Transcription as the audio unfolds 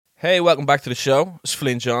Hey, welcome back to the show. It's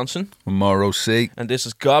Flynn Johnson. I'm Morrow C. And this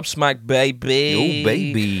is Gobsmack Baby. Yo,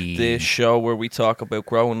 baby. The show where we talk about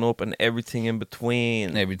growing up and everything in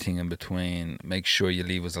between. Everything in between. Make sure you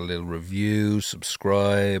leave us a little review,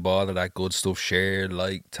 subscribe, all of that good stuff. Share,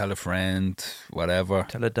 like, tell a friend, whatever.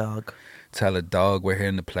 Tell a dog. Tell a dog. We're here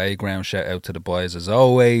in the playground. Shout out to the boys as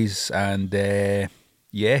always. And,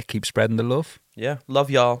 yeah, keep spreading the love. Yeah,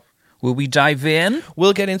 love y'all. Will we dive in?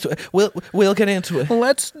 We'll get into it. We'll get into it.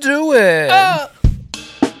 Let's do it.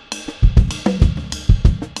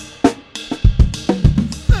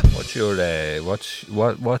 What's your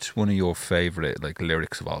what's one of your favorite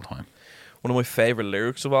lyrics of all time? One of my favorite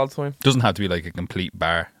lyrics of all time. Doesn't have to be like a complete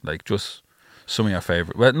bar. Like just some of your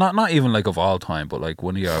favorite. Well, not even like of all time, but like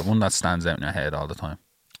one that stands out in your head all the time.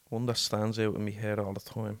 One that stands out in my head all the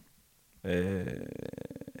time.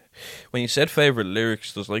 When you said favorite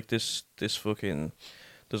lyrics, there's like this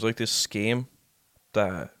scheme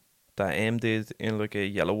that M did in like a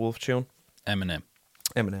Yellow Wolf tune. Eminem,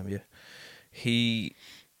 yeah. He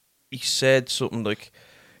said something like,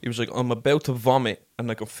 he was like, I'm about to vomit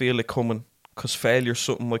and I can feel it coming, 'cause failure's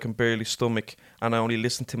something I can barely stomach, and I only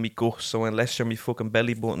listen to me gut, so unless you're me fucking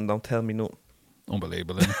belly button, don't tell me nothing.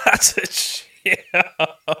 Unbelievable, isn't it? That's a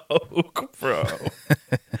joke, bro.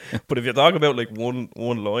 But if you're talking about like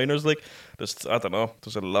one-liners, like, there's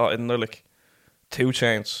a lot in there, like 2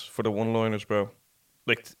 Chainz for the one-liners, bro.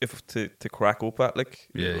 Like, if to crack up at, like,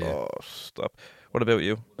 yeah. Stop. What about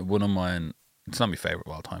you? One of mine, it's not my favourite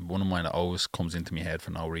of all time, but one of mine that always comes into my head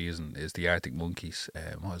for no reason is the Arctic Monkeys.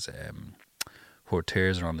 Her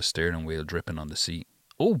tears are on the steering wheel, dripping on the seat.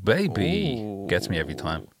 Oh, baby. Ooh. Gets me every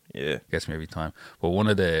time. Yeah. Gets me every time. But one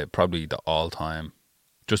of probably the all-time,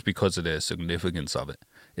 just because of the significance of it,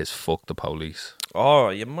 is Fuck the Police. Oh,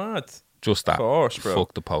 you're mad. Just that. Of course, bro.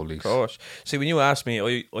 Fuck the Police. Of course. See, when you ask me,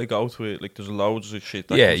 I go to it, like, there's loads of shit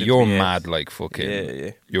that yeah, comes into you're my head. mad like fucking.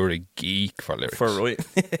 Yeah. You're a geek for lyrics. For right.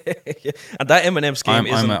 Yeah. And that Eminem scheme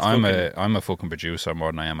I'm a fucking producer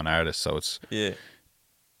more than I am an artist, so it's. Yeah.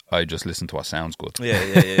 I just listen to what sounds good.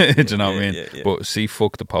 Yeah. Do you know what I mean? Yeah. But see,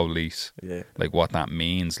 Fuck the Police. Yeah. Like what that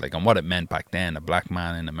means, like, and what it meant back then. A black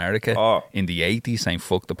man in America in the 80s saying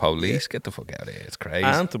 "fuck the police." Get the fuck out of here! It's crazy.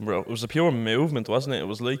 Anthem, bro. It was a pure movement, wasn't it? It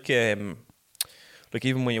was like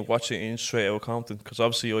even when you watch it in Straight Outta Compton, because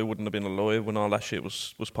obviously I wouldn't have been alive when all that shit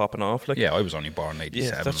was popping off. Like, yeah, I was only born in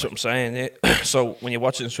 87. Yeah, that's what I'm saying. Yeah. So when you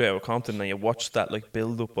watch it in Straight Outta Compton and you watch that like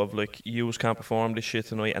build up of like, you can't perform this shit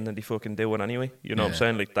tonight, and then they fucking do it anyway. You know what I'm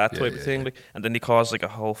saying? Like that type of thing. Like, and then they caused like a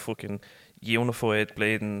whole fucking unified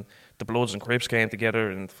bleeding. The Bloods and Crips came together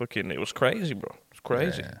and fucking, it was crazy, bro. It was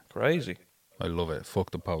crazy. Yeah. Crazy. I love it.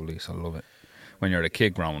 Fuck the police. I love it. When you're a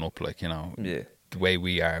kid growing up, like, you know. Yeah. The way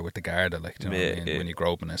we are with the Garda, like, do you know what I mean? Yeah. When you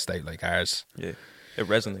grow up in a state like ours. Yeah. It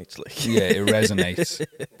resonates, like. Yeah, it resonates.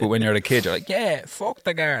 But when you're a kid, you're like, yeah, fuck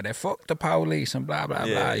the Garda, fuck the police, and blah, blah,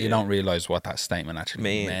 blah. You don't realise what that statement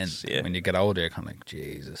actually meant. Yeah. When you get older, you're kind of like,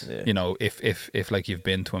 Jesus. Yeah. You know, if like you've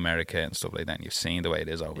been to America and stuff like that, and you've seen the way it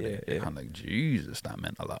is over there, you're kind of like, Jesus, that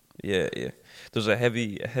meant a lot. Yeah. There's a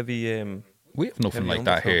heavy we have nothing like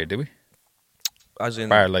that here, do we? As in,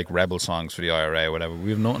 bar like rebel songs for the IRA or whatever.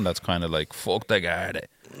 We have nothing that's kind of like fuck the Garda.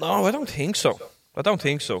 No, I don't think so.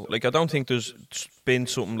 Like, I don't think there's been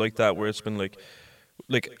something like that where it's been like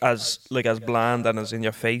as bland and as in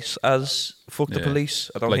your face as fuck the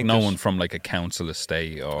police. I don't think no one from like a council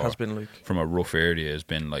estate or has been like from a rough area has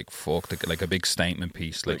been like fuck the, like a big statement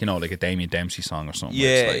piece, like, you know, like a Damien Dempsey song or something.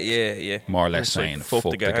 Yeah. More or less it's saying like, fuck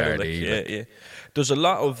the Garda. Like, yeah. There's a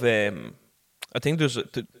lot of I think there's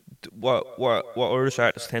what Irish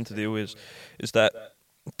artists tend to do is that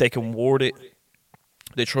they can word it.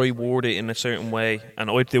 They try word it in a certain way,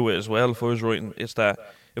 and I'd do it as well if I was writing. If I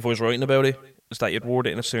was writing about it, is that you'd word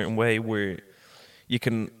it in a certain way where you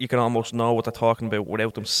can almost know what they're talking about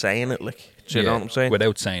without them saying it. Like, do you know what I'm saying?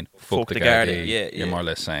 Without saying fuck the Garda. Garda. Yeah. You're more or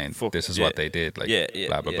less saying this is what they did. Like,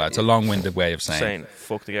 blah blah blah. Yeah. It's a long-winded way of saying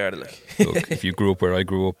fuck the Garda. Like, look, if you grew up where I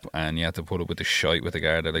grew up and you had to put up with the shite with the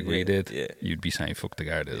Garda like we did, you'd be saying fuck the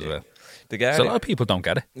Garda as well. The Garda. So a lot of people don't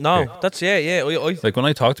get it. No, here. that's I like when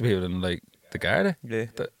I talk to people and like the Garda, yeah.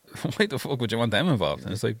 Why the fuck would you want them involved?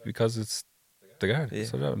 And it's like, because it's the Garda. Yeah.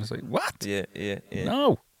 So, and it's like, what? Yeah.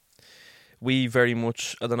 No. We very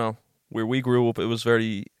much, I don't know, where we grew up, it was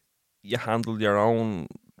very, you handle your own,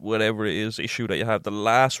 whatever it is, issue that you have. The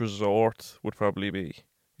last resort would probably be,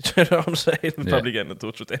 do you know what I'm saying? Probably getting in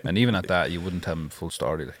touch with them. And even at that, you wouldn't tell them full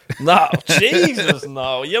story. Like. No, Jesus,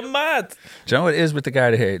 no, you're mad. Do you know what it is with the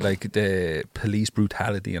Garda here? Like the police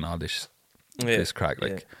brutality and all this crack.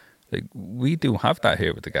 Like we do have that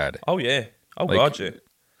here with the Garda. Oh, yeah. Oh, like, God, yeah.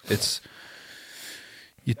 It's,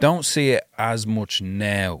 you don't see it as much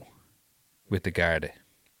now with the Garda.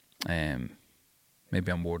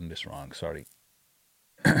 Maybe I'm wording this wrong. Sorry.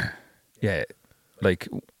 Yeah, like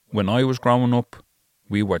when I was growing up,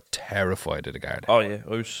 we were terrified of the Garda. Oh yeah, I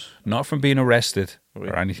was Not from being arrested Right.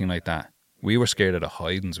 or anything like that. We were scared of the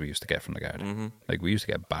hidings we used to get from the Garda. Mm-hmm. Like we used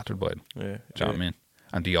to get battered by them. Yeah. Do you know what I mean?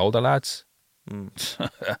 And the older lads,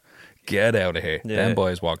 get out of here. Yeah. Them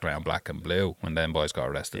boys walked around black and blue when them boys got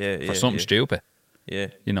arrested Yeah, for yeah, something yeah. stupid. Yeah.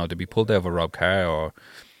 You know, they'd be pulled out of a robbed car or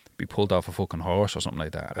be pulled off a fucking horse or something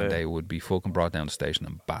like that, and they would be fucking brought down the station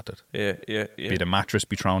and battered. Yeah. Yeah. Yeah. Be the mattress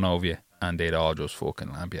be thrown over you, and they'd all just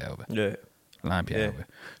fucking lamp you out of it. Yeah. Lamp you Yeah. out of it.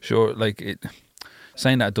 Sure, like it.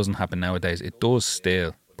 Saying that it doesn't happen nowadays, it does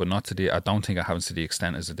still, but not to the. I don't think it happens to the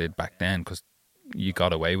extent as it did back then, because you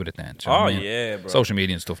got away with it then. Do you know what I mean? Yeah, bro. Social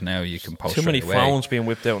media and stuff now, you can post Too many straight away. phones being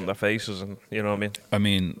whipped out in their faces, and you know what I mean. I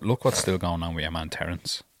mean, look what's still going on with your man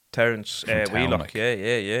Terence. Terence From town, Wheelock, like.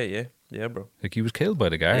 yeah, bro. Like he was killed by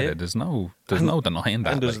the Garda. Yeah. There's no denying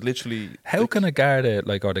that. And there's like. literally How can a Garda,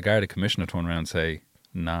 like, or the Garda commissioner turn around and say,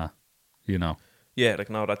 nah, you know, like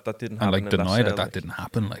no, that didn't and happen. like in deny cell, that like. didn't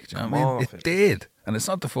happen? Like, do you know Come what I mean? on, It did. And it's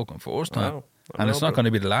not the fucking first time. know, And it's not bro. going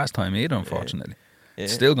to be the last time either, unfortunately. Yeah.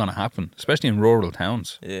 It's still going to happen, especially in rural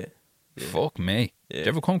towns. Yeah. Fuck me. Yeah. Did you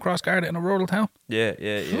ever come across Garda in a rural town?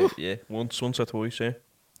 Yeah. Once or twice, yeah.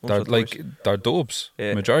 They're like, they're dubs.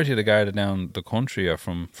 Yeah. Majority of the Garda down the country are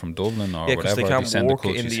from Dublin or yeah, because whatever. they can't send work the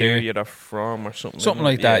it in coaches the here. area they're from or something. Something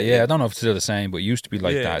like that, yeah. I don't know if it's still the same, but it used to be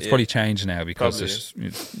like Yeah, that. It's yeah. probably changed now because Probably,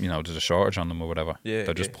 there's, you know, there's a shortage on them or whatever. Yeah,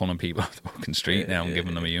 They're just pulling people off the fucking street now and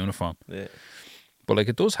giving them a uniform. Yeah. But like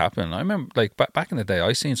it does happen. I remember, like back in the day,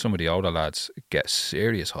 I seen some of the older lads get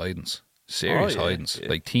serious hidings, hidings, yeah.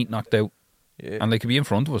 like teeth knocked out, Yeah. and they could be in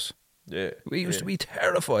front of us. Yeah. We used to be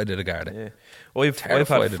terrified of the Garda. Yeah. I've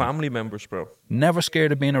Terrified of had them. family members, bro. Never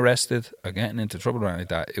scared of being arrested or getting into trouble or anything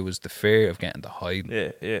like that. It was the fear of getting to hiding.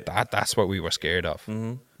 Yeah. That's what we were scared of.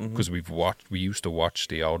 Mm-hmm. Because we used to watch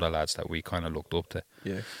the older lads that we kind of looked up to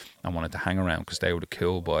Yeah. and wanted to hang around because they were the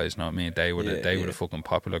cool boys. You know what I mean? They were the fucking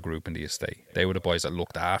popular group in the estate. They were the boys that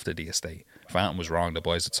looked after the estate. If anything was wrong, the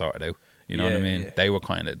boys that sorted out. You know what I mean? Yeah. They were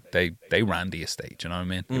kind of they ran the estate. You know what I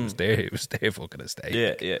mean? It was their fucking estate.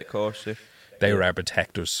 Yeah, of course. Yeah. They were our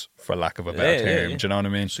protectors, for lack of a better term. Yeah. Do you know what I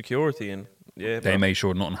mean? Security and They bro. made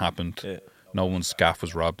sure nothing happened. Yeah. No one's gaff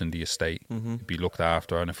was robbed in the estate. Mm-hmm. You'd be looked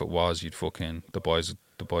after, and if it was, you'd fucking the boys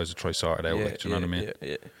would try sort it out. Yeah, like, do you know what I mean?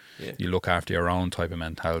 Yeah. You look after your own type of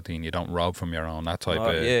mentality, and you don't rob from your own. That type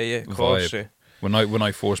of of course. vibe. When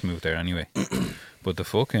I first moved there, anyway. But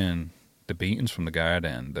the beatings from the Garda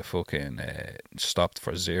and the fucking stopped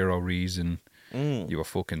for zero reason. You were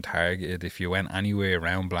fucking targeted if you went anywhere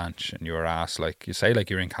around Blanche and you were asked, like, you say, like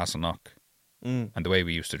you're in Castleknock. And the way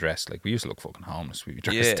we used to dress, like, we used to look fucking homeless. We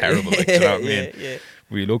dressed terrible, like, do you know what I mean? Yeah.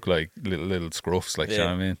 We look like little scruffs, like, do you know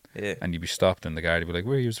what I mean? Yeah. And you'd be stopped and the guy would be like,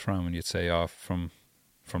 where are you from? And you'd say, oh, from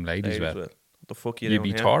Ladieswell. What the fuck you You'd doing be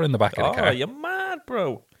here? tore in the back of the car. You're mad,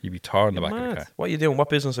 bro. You'd be tore in the You're back of the mad. car. What are you doing? What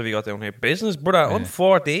business have you got down here? Business, brother. I'm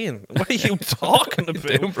 14. What are you talking about,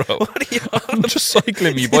 doing, bro? What are you I'm just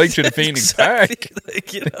cycling me bike through the Phoenix Park.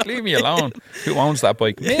 Like, you know? Leave me alone. Who owns that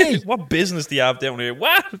bike? Me. What business do you have down here?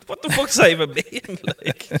 What the fuck's that even mean?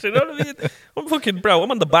 Like, do you know what I mean? I'm fucking, bro,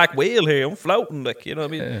 I'm on the back wheel here. I'm floating, like, you know what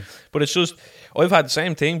I mean? Yeah. But it's just, I've had the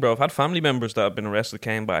same thing, bro. I've had family members that have been arrested,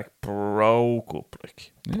 came back, broke up.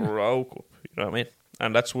 You know what I mean?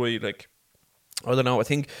 And that's why, like, I don't know, I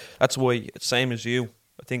think that's why, it's same as you.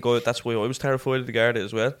 I think that's why I was terrified of the Garda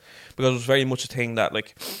as well. Because it was very much a thing that,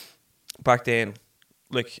 like, back then,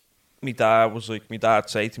 like, my dad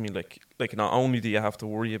said to me, like not only do you have to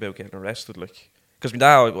worry about getting arrested, like, because my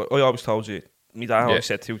dad, I always told you, my dad always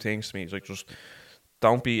said two things to me. He's like, just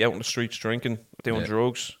don't be out in the streets drinking, doing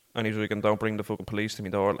drugs, and he's like, and don't bring the fucking police to my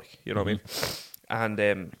door, like, you know what I mean?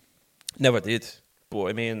 And never did. But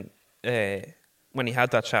I mean, when he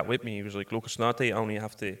had that chat with me, he was like, look, it's not that you only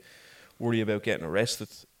have to worry about getting arrested,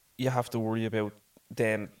 you have to worry about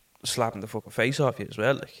them slapping the fucking face off you as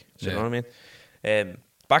well, like, do you know what I mean?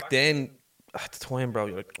 Back then, at the time, bro,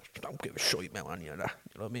 you're like, don't give a shit about any of that.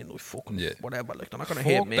 You know what I mean? Like, fucking whatever. Like, they're not gonna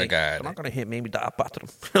hit me. the guy, They're not gonna hit me with that batter them.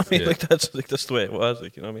 You know what I mean? Like that's the way it was.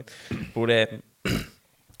 Like, you know what I mean? But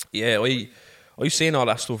yeah, I seen all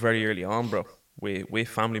that stuff very early on, bro. With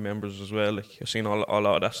family members as well. Like, I seen a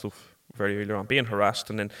lot of that stuff very early on, being harassed.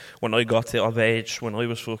 And then when I got of age, when I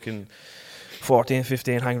was fucking 14,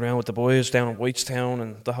 15, hanging around with the boys down in Whitestown,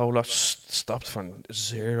 and the whole lot stopped for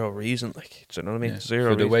zero reason. Like, do you know what I mean? Zero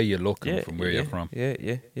For the reason. way you look and from where you're from.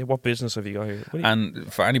 Yeah. What business have you got here?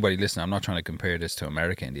 And for anybody listening, I'm not trying to compare this to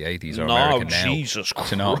America in the 80s or No, America now. Jesus Do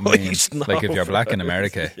you know what I mean? Christ, no, Like, if you're black in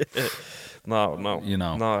America, No. you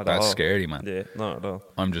know, not at that's all. scary, man. Yeah, not at all.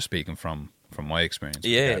 I'm just speaking from from my experience.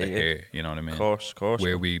 Yeah, Here, you know what I mean? Of course.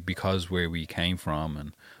 Where we came from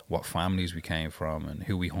and what families we came from and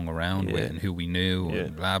who we hung around with and who we knew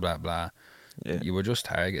and blah blah blah. Yeah. You were just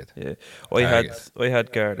target. Yeah, I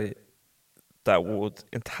had Garda that would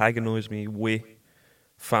antagonise me with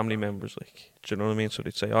family members, like, do you know what I mean? So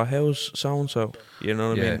they'd say, "Oh, how's so and so?" You know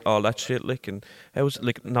what I mean? All that shit, like, and how's,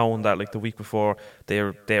 like, knowing that, like, the week before they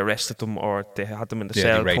arrested them or they had them in the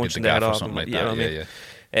cell punching their head off, something like you that. know what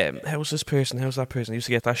I mean? How's this person? How's that person? I used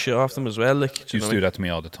to get that shit off them as well. Like, you used to do that to me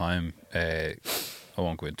all the time. I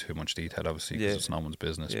won't go into too much detail, obviously, because it's no one's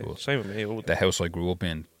business. Yeah, but same with me. The house I grew up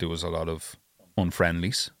in, there was a lot of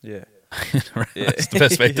unfriendlies. Yeah. That's the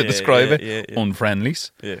best way to describe it. Yeah.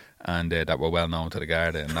 Unfriendlies. Yeah. And that were well known to the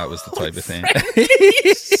Garda, and that was the type of thing.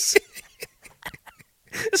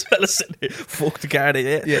 This fella sitting here, fuck the Garda,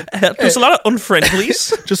 yeah. There's a lot of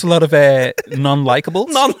unfriendlies. Just a lot of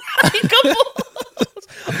non-likables.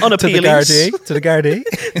 Unappealings. To the Garda.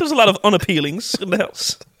 There's a lot of unappealings in the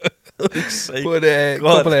house. But a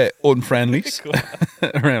couple of unfriendlies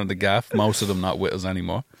around the gaff, most of them not with us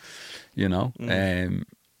anymore, you know,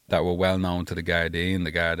 that were well known to the Gardaí, and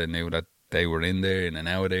the Garda knew that they were in there and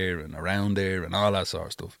out there and around there and all that sort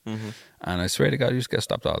of stuff. And I swear to God, you just get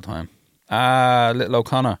stopped all the time. Little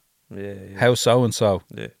O'Connor. Yeah. How's so-and-so?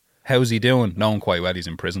 Yeah. How's he doing? Knowing quite well he's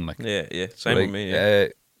in prison. Like. Yeah. Same with me, yeah.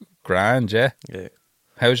 Grand, yeah. Yeah.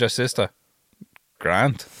 How's your sister?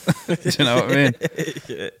 Grand. Do you know what I mean?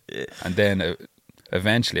 Yeah. And then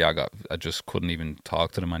eventually I just couldn't even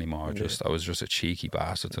talk to them anymore. I was just a cheeky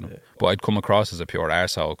bastard to them. But I'd come across as a pure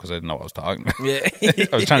arsehole because I didn't know what I was talking about. Yeah.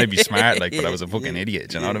 I was trying to be smart, like, but I was a fucking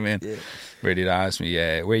idiot. Do you know what I mean? Yeah. Where they'd ask me,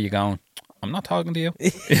 where are you going? I'm not talking to you.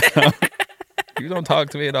 You know? You don't talk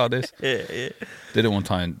to me and all this. Yeah. Did it one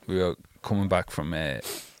time. We were coming back from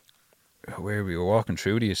where we were walking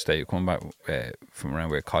through the estate, coming back from around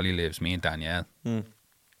where Collie lives, me and Danielle.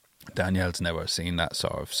 Danielle's never seen that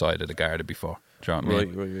sort of side of the Garda before. Do you know what I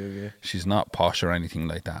mean? Right, yeah. She's not posh or anything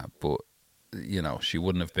like that, but, you know, she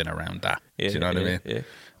wouldn't have been around that. Do you know what I mean? Yeah.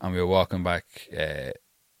 And we were walking back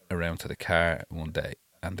around to the car one day,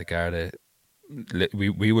 and the Garda,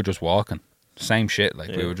 we were just walking. Same shit, like,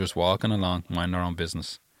 we were just walking along, minding our own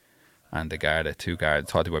business. And the Garda, two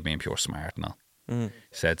guards, thought they were being pure smart and all.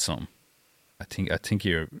 Said something. I think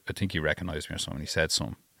you recognised me or something. He said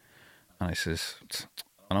something. And I says,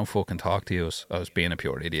 I don't fucking talk to you. I was being a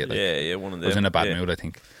pure idiot. Like, Yeah, one of them. I was in a bad mood, I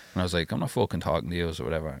think. And I was like, I'm not fucking talking to you or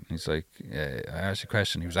whatever. And he's like, I asked you a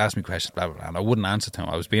question. He was asking me questions, blah, blah, blah. And I wouldn't answer to him.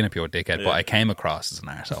 I was being a pure dickhead, but I came across as an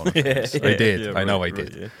arsehole. I did. I know I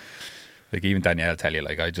did. Yeah. Like, even Danielle tell you,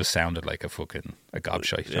 like, I just sounded like a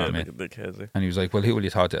gobshite. You know what I mean? And he was like, well, who will you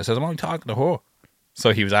talk to? I said, I'm only talking to her.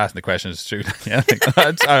 So he was asking the questions through. Yeah,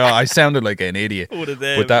 I sounded like an idiot.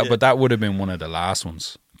 But that would have been one of the last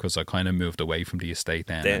ones, because I kind of moved away from the estate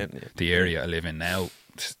then. The area I live in now,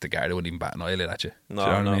 the Garda wouldn't even bat an eyelid at you. No,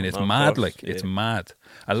 do you know what I mean? It's mad, like, it's mad.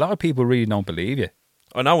 A lot of people really don't believe you.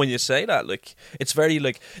 I know when you say that, like, it's very,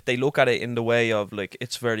 like, they look at it in the way of, like,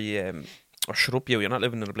 it's very, or shut up, you're not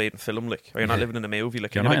living in a blatant film, like, or you're not living in a movie,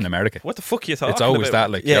 like, you're not in America. What the fuck are you talking about? It's always that,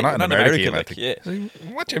 like, you're not in America, like, yeah.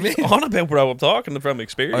 What do you mean? On about, bro, I'm talking from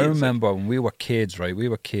experience. I remember when we were kids, right? We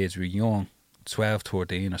were young, 12,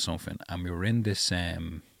 13 or something, and we were in this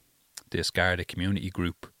Garda community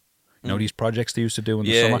group. You know these projects they used to do in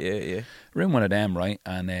the summer? Yeah. We're in one of them, right?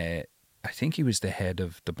 And I think he was the head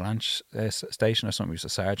of the Blanche station or something. He was a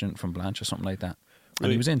sergeant from Blanche or something like that.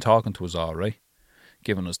 And he was in talking to us all, right?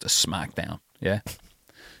 Giving us the smackdown, yeah?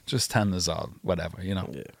 Just telling us all, whatever, you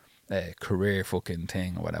know? Career fucking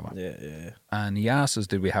thing or whatever. Yeah. And he asked us,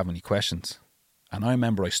 did we have any questions? And I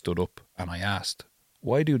remember I stood up and I asked,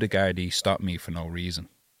 why do the Gardaí stop me for no reason?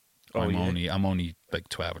 I'm only like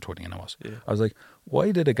 12 or 13 I was. Yeah. I was like,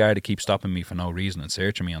 why did the Garda keep stopping me for no reason and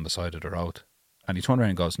searching me on the side of the road? And he turned around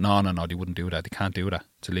and goes, no, they wouldn't do that. They can't do that.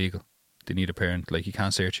 It's illegal. They need a parent. Like, you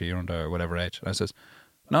can't search you. You're under whatever age. And I says,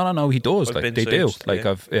 no, he does. Like, they searched, do. Like,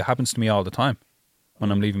 it happens to me all the time. When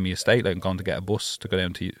I'm leaving my estate, like, I'm going to get a bus to go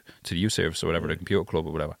down to the youth service or whatever, the computer club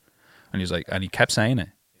or whatever. And he's like, and he kept saying it.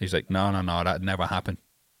 He's like, no, that never happened.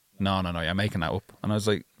 No, you're making that up. And I was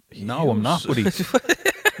like, no, I'm not, buddy.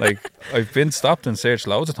 Like, I've been stopped and searched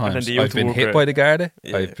loads of times. I've been hit by the Garda.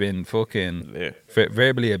 Yeah. I've been fucking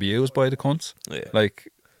verbally abused by the cunts. Yeah. Like,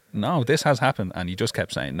 no, this has happened. And he just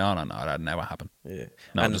kept saying, no, that never happened. Yeah.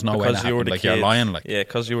 No, And there's no way because that you were happened. the Like, you're kid, lying, like. Yeah,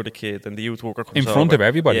 because you were the kid, and the youth worker comes In front over. of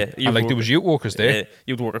everybody. Yeah, And, like, there was youth workers there. Yeah,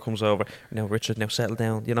 youth worker comes over. Now, Richard, now settle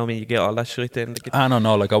down. You know what I mean? You get all that shit then. I don't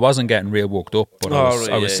know, like, I wasn't getting real worked up, but I was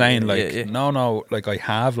right, saying, yeah, like, yeah. no, like, I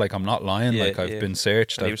have, like, I'm not lying, Yeah, like, I've yeah. been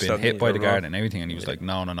searched, And he I've was been telling hit you by you're the guard wrong. and everything, and he was like,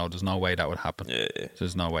 no, there's no way that would happen. Yeah, yeah.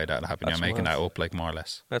 There's no way that would happen. That's You're making mad. that up, like, more or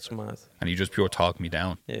less. That's mad. And you just pure talked me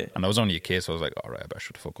down. Yeah. And I was only a kid, so I was like, all right, I better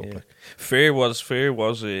shut the fuck up. Yeah. Like, Fear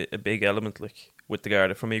was a big element, like, with the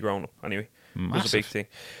Garda for me growing up. Anyway, it was a big Massive. thing.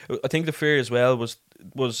 I think the fear as well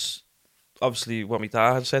was obviously what my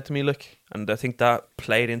dad had said to me, like, and I think that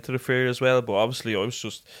played into the fear as well. But obviously,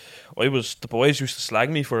 the boys used to slag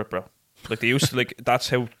me for it, bro. Like they used to, like, that's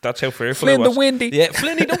how fearful I Flynn was. the Windy. Yeah,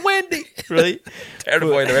 Flinny the Windy, right?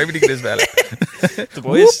 Terrified of everything in this fella. The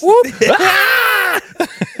boys. Whoop,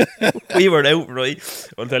 We were out, right?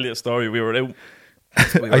 I'll tell you a story. We were out.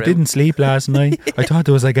 I didn't sleep last night. I thought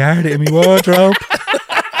there was a guard in my wardrobe.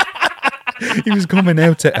 He was coming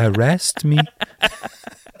out to arrest me.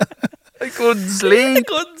 I couldn't sleep. I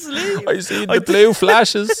couldn't sleep. I seen the blue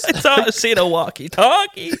flashes. I thought I seen a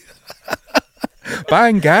walkie-talkie.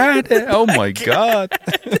 Vanguard. Oh my God.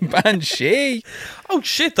 Banshee. Oh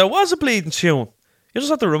shit, there was a bleeding tune. You just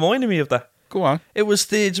have to remind me of that. Go on. It was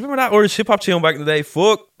do you remember that Irish hip hop tune back in the day?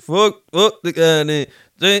 Fuck, the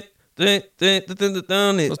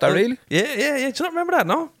Was that really? Yeah. Do you not remember that?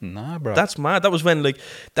 No, Nah, bro. that's mad. That was when, like,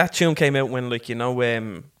 that tune came out when, like,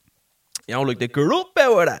 like they grew up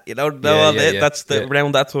out of that. Yeah. That's Yeah.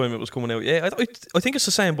 around that time it was coming out. Yeah, I think it's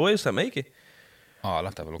the same boys that make it. Oh, I'll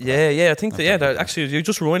have to have a look. Yeah, I think that. Yeah, that, actually, you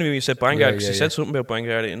just reminded me when you said Vanguard, because you said yeah. something about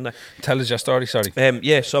Vanguard in there. Tell us your story. Sorry.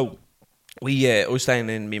 Yeah, so I was staying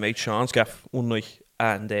in my mate Sean's gaff one night,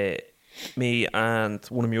 and me and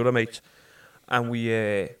one of my other mates, and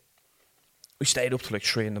we stayed up till like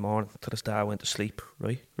 3 in the morning till his dad went to sleep.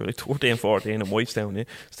 Right, we were like 13, 14 in Whitestown. Yeah,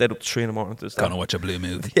 stayed up till 3 in the morning till his dad. Gonna watch a blue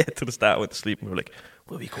movie. Yeah, till his dad went to sleep, and we were like,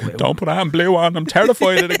 "Will we go out?" Don't put on blue on. I'm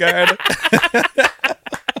terrified of the guard.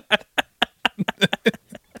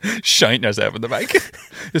 Shine yourself in the back.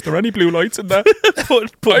 Is there any blue lights in there?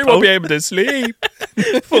 Put I won't be able to sleep.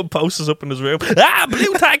 put posters up in his room.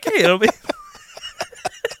 Blue tack here. You know what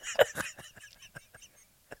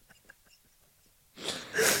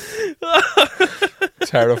I mean?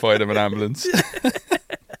 Terrified of an ambulance.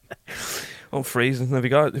 I'm freezing. Have you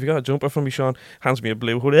got a jumper from me, Sean? Hands me a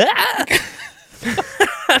blue hoodie.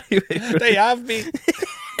 Anyway, They have me.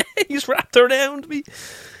 he's wrapped around me.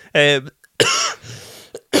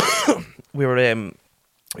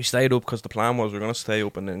 We stayed up because the plan was we were going to stay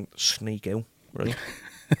up and then sneak out, right?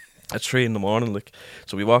 At 3 in the morning, like.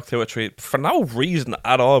 So we walked out at 3 for no reason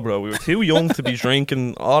at all, bro. We were too young to be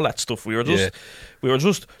drinking all that stuff. We were just,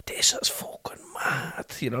 this is fucking mad.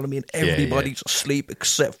 You know what I mean? Everybody's asleep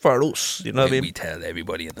except for us. You know what I mean? We tell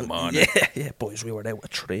everybody in the morning. Yeah, boys, we were out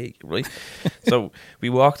at 3, right? So we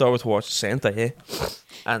walked over towards the centre, yeah.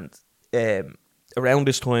 And around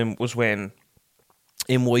this time was when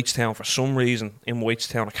in Whitestown, for some reason, I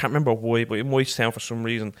can't remember why, but in Whitestown, for some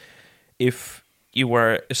reason, if you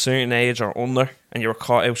were a certain age or under and you were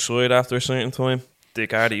caught outside after a certain time, the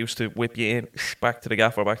Garda used to whip you in, back to the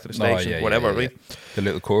gaff or back to the station, whatever, right? The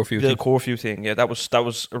little curfew The thing. curfew thing, yeah, that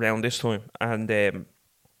was around this time. And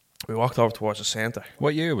we walked over towards the centre.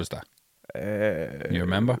 What year was that? You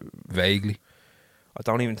remember? Vaguely. I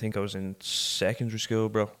don't even think I was in secondary school,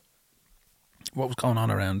 bro. What was going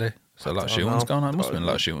on around there? So a lot of don't shootings know. going on? Must have been a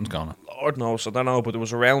lot of shootings going on. Lord knows, I don't know, but it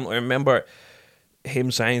was around. I remember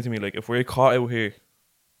him saying to me, like, if we're caught out here,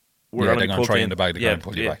 we're Yeah, going they're to gonna try in the bag, they're gonna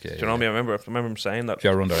pull you back, yeah, Do you know what I mean? I remember him saying that. If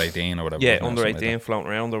you're under 18 or whatever. Yeah, wasn't it? under Something 18, like floating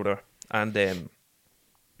around over there. And,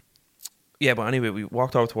 yeah, but anyway, we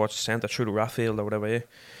walked over towards the centre through the Rathfield or whatever, yeah.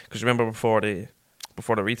 Because remember before the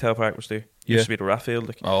retail park was there, used to be the Rathfield,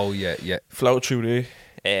 like. Oh, yeah. Floated through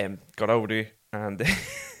there, got over there, and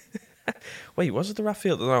wait, was it the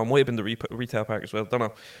Rathfield? I don't know, it might have been the retail park as well, don't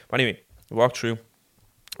know. But anyway, we walked through,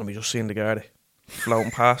 and we just seen the Garda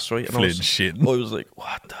floating past, right? And I was like,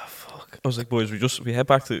 what the fuck? I was like, boys, we head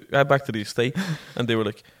back to the estate, and they were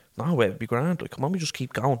like, no, it'd be grand. Like, come on, we just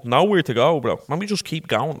keep going. Nowhere to go, bro. Man, we just keep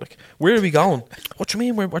going. Like, where are we going? What do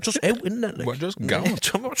you mean? We're just out, isn't it? Like, We're just going.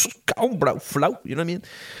 We're just going, bro. Float. You know what I mean?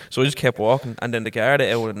 So I just kept walking, and then the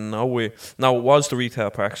Garda out of nowhere. No, it was the retail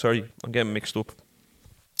park. Sorry, I'm getting mixed up.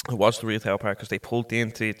 It was the retail park because they pulled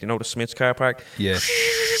into, the Smith's car park. Yeah.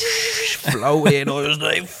 Floating. I was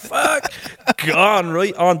like, fuck, gone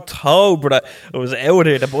right on toe, brother. I was out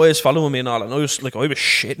there, the boys following me and all, and I was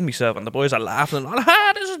shitting myself, and the boys are laughing and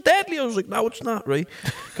all, this is deadly. I was like, no, it's not, right?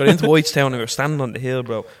 Got into Whitestown and we were standing on the hill,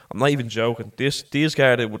 bro. I'm not even joking. These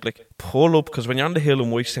guys would like pull up, because when you're on the hill in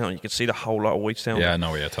Whitestown, you can see the whole lot of Whitestown. Yeah, I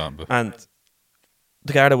know what you're talking about. And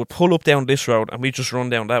the guy would pull up down this road and we just run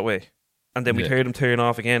down that way. And then we heard him turn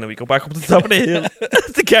off again and we go back up to the top of the hill.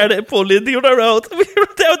 The car that pulled in the other road and we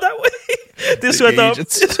run down that way. This went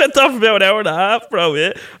off about an hour and a half, bro,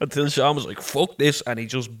 yeah. Until Sean was like, fuck this, and he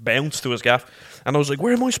just bounced to his gaff. And I was like,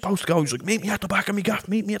 where am I supposed to go? He's like, meet me at the back of my gaff,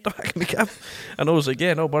 And I was like,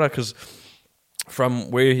 yeah, no bother, because from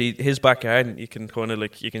where his backyard, you can kind of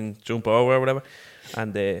like, you can jump over or whatever.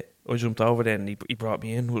 And I jumped over there and he brought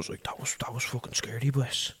me in. I was like, that was fucking scaredy,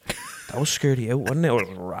 boys. That was scaredy out, wasn't it? I was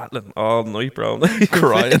rattling all night, bro.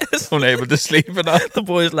 Crying, unable to sleep and all. The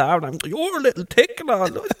boys laughing. I'm like, you're a little tick and all.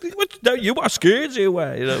 No, you are scared, you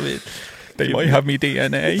were. You know what I mean? They might have me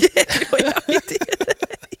DNA. Yeah, they might have me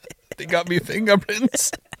DNA. They got me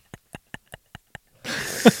fingerprints.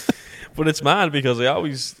 But it's mad because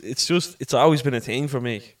it's always been a thing for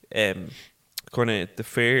me. Kind of the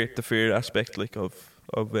fear aspect, like of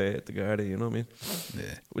the Garda, you know what I mean?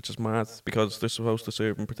 Yeah. Which is mad because they're supposed to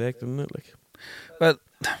serve and protect, isn't it? Like, well,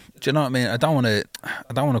 do you know what I mean? I don't want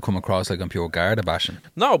to come across like I'm pure Garda bashing.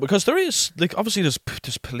 No, because there is, like, obviously there's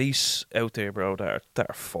police out there, bro, that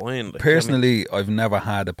are fine. Like, personally, you know I've never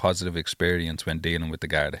had a positive experience when dealing with the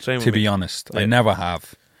Garda. To be honest, yeah. I never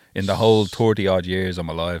have. In the whole 30 odd years I'm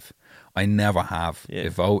alive, I never have. Yeah.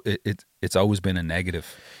 It's always been a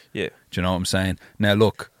negative. Yeah. Do you know what I'm saying? Now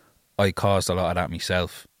look, I caused a lot of that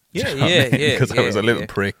myself. Yeah, because I was a little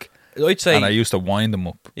prick. I'd say, and I used to wind them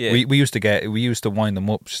up. Yeah. We used to wind them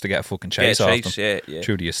up just to get a fucking chase off them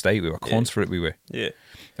through the estate. We were cunts for it. We were. Yeah.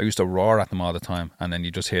 I used to roar at them all the time, and then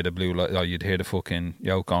you just hear the blue light. Or you'd hear the fucking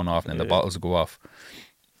yoke going off, and then the bottles would go off,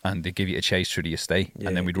 and they give you a chase through the estate,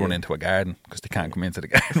 and then we'd run into a garden because they can't come into the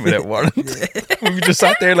garden without warrant. We just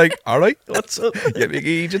sat there like, all right, what's up, you big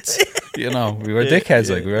idiots? You know, we were dickheads.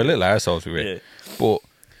 Like we were little arseholes. We were, but.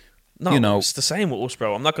 No, you know, it's the same with us,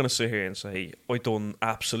 bro. I'm not going to sit here and say I done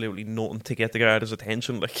absolutely nothing to get the Garda's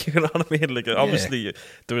attention. Like, you know what I mean? Like, obviously,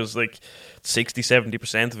 there was like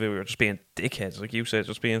 60-70% of it we were just being dickheads, like you said,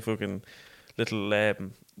 just being fucking little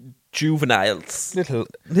juveniles. Little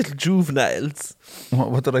juveniles.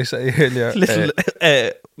 What did I say earlier? Little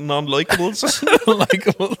non-likables.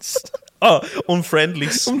 Unlikables. Oh,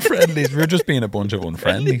 unfriendlies. Unfriendlies. We were just being a bunch of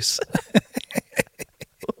unfriendlies.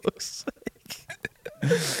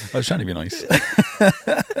 I was trying to be nice.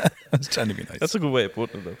 That's a good way of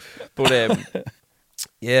putting it, though. But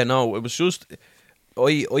yeah, no, it was just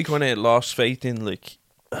I kind of lost faith in, like,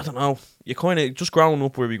 I don't know. You kind of just growing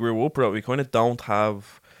up where we grew up, bro. We kind of don't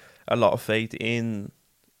have a lot of faith in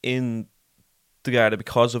the Garda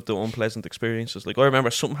because of the unpleasant experiences. Like, I remember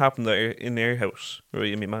something happened there in their house,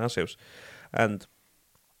 right, in my man's house, and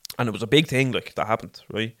it was a big thing, like, that happened,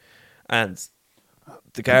 right, and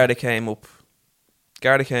the Garda came up.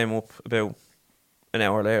 About an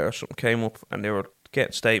hour later or something, came up and they were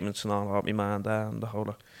getting statements and all about me man, dad and the whole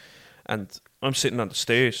lot. And I'm sitting on the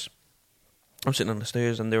stairs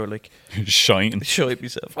and they were like, shining. Shite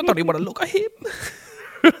myself. I don't even want to look at him.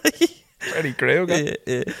 Freddy Krueger.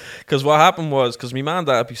 Yeah. Because what happened was, because my man and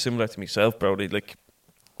dad would be similar to myself, bro. They, like,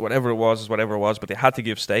 whatever it was is whatever it was, but they had to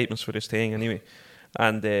give statements for this thing anyway.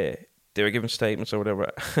 And they were giving statements or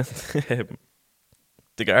whatever.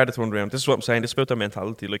 The Garda turned around. This is what I'm saying. This is about their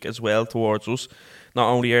mentality, like, as well towards us. Not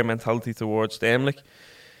only our mentality towards them. Like,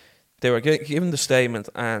 they were giving the statement,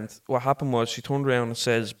 and what happened was she turned around and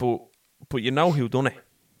says, "But you know who done it?"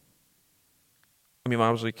 And my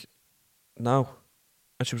mum was like, "No,"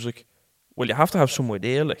 and she was like, "Well, you have to have some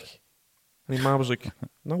idea, like." And my mum was like,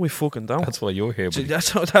 "No, we fucking don't." That's why you're here. So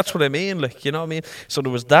that's what I mean, like, you know what I mean. So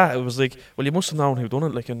there was that. It was like, well, you must have known who done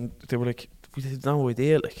it, like, and they were like, "We had no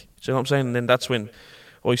idea," like, do you know what I'm saying? And then that's when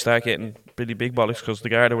I started getting really big bollocks because the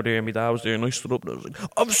Garda were there and my dad was there, and I stood up and I was like,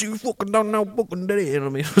 "Obviously you fucking don't know fucking did it," you know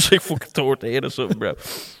what I mean? It was like fucking 13 or something, bro.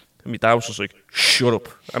 And my dad was just like, "Shut up,"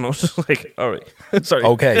 and I was just like, "All right, sorry,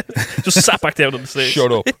 okay." Just sat back down on the stage.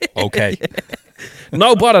 Shut up, okay.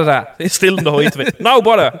 No bother that. It's still in the height of it. No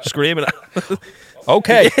bother screaming at.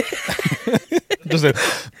 Okay. Just like,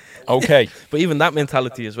 okay. But even that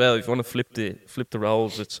mentality as well. If you want to flip the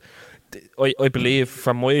roles, it's. I believe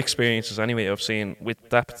from my experiences anyway, I've seen with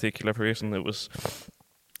that particular person, it was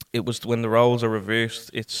when the roles are reversed.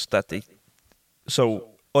 It's that they. So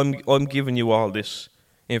I'm giving you all this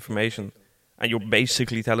information, and you're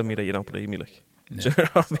basically telling me that you don't believe me, like. Do you know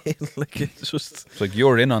what I mean? Like, it's just... It's like,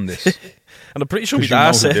 you're in on this. And I'm pretty sure my 'Cause you know dad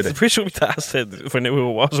who said... did it. I'm pretty sure my dad said if I knew who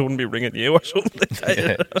it was, I wouldn't be ringing you or something like that.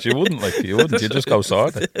 Yeah, she wouldn't, like, you wouldn't. You just go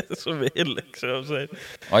sort it. That's what I mean, like, so I'm saying.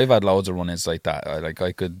 I've had loads of run-ins like that.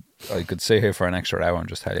 I could sit here for an extra hour and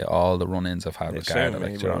just tell you all the run-ins I've had with Garda,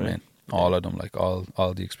 like, do you know what I mean? All of them, like,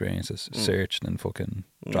 all the experiences. Searched and fucking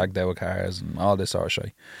dragged out of cars and all this sort of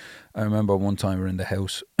shit. I remember one time we were in the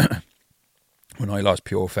house when I lost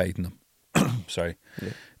pure faith in them. Sorry.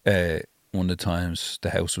 Yeah. One of the times the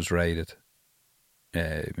house was raided,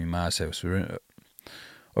 my ma's house.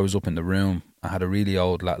 I was up in the room. I had a really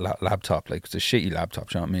old laptop, like, it was a shitty laptop,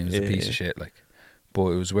 do you know what I mean? It was a piece of shit, like. But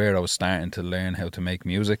it was where I was starting to learn how to make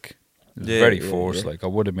music. It was very forced, like, I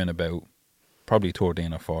would have been about probably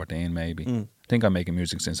 13 or 14 maybe. I think I'm making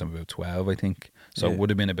music since I'm about 12, I think. So it would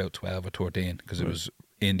have been about 12 or 13 because it was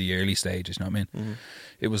in the early stages, you know what I mean?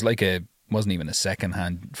 It was like wasn't even a second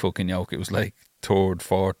hand fucking yoke. It was like third,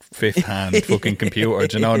 fourth, fifth hand fucking computer,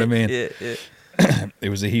 do you know what I mean? It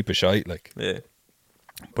was a heap of shite, like. Yeah.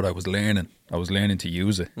 But I was learning to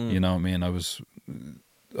use it, you know what I mean?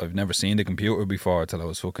 I've never seen the computer before till I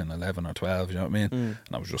was fucking 11 or 12, you know what I mean? And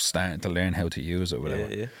I was just starting to learn how to use it,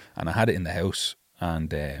 whatever. Yeah. And I had it in the house, and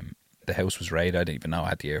the house was raided. I didn't even know I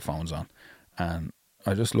had the earphones on. And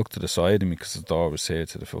I just looked to the side of me because the door was here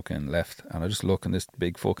to the fucking left, and I just look, and this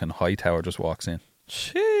big fucking high tower just walks in.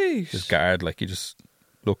 Jeez. This guard, like, he just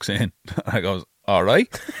looks in. I goes, all right.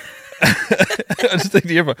 I just take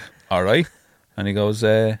the earphone, all right. And he goes,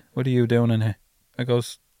 what are you doing in here? I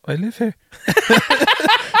goes, I live here.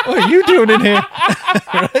 What are you doing in here?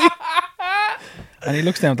 Right? And he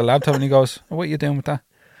looks down at the laptop and he goes, oh, what are you doing with that?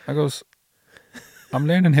 I goes, I'm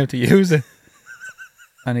learning how to use it.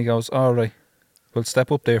 And he goes, all right, well,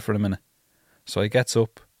 step up there for a minute. So he gets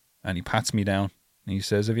up and he pats me down and he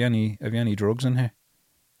says, have you any drugs in here?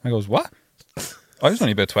 I goes, what? I was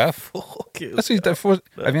only about 12. Fuck you.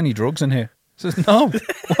 Have you any drugs in here? He says, no.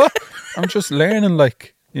 What? I'm just learning,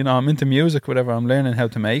 like, you know, I'm into music, whatever. I'm learning how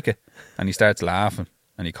to make it. And he starts laughing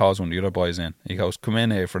and he calls one of the other boys in. He goes, come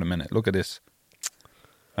in here for a minute. Look at this.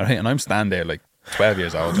 All right. And I'm standing there like 12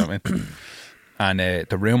 years old, you know what I mean? And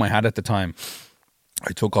the room I had at the time,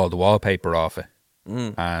 I took all the wallpaper off it.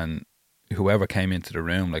 And whoever came into the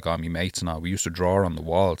room, like all my mates and all, we used to draw on the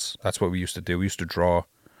walls. That's what we used to do. We used to draw.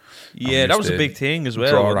 Yeah, that was a big thing as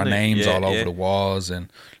well. Draw our names all over the walls.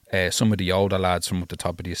 And some of the older lads from up the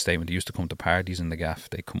top of the estate, when they used to come to parties in the gaff,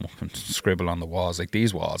 they come up and scribble on the walls. Like,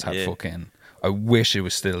 these walls had fucking... I wish it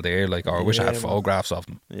was still there, like, or I wish I had photographs of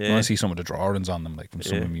them. I want to see some of the drawings on them, like, from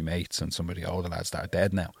some of my mates and some of the older lads that are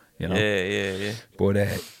dead now, you know? Yeah.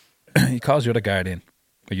 But he calls the other guard in,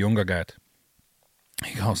 a younger guard.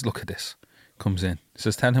 He goes, look at this. Comes in. He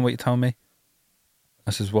says, tell him what you told me.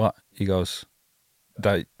 I says, what? He goes,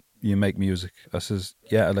 that you make music. I says,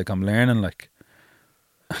 yeah, like, I'm learning, like.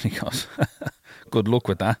 And he goes, good luck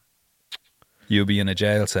with that. You'll be in a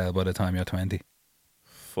jail cell by the time you're 20.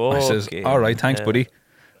 I says, all right, thanks, buddy.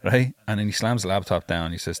 Right? And then he slams the laptop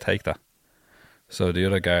down. He says, take that. So the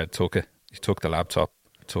other guard took it. He took the laptop,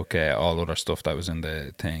 took all other stuff that was in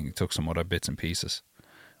the thing. He took some other bits and pieces.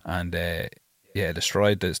 And,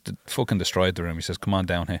 destroyed the room. He says, come on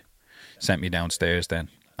down here. Sent me downstairs then.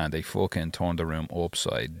 And they fucking turned the room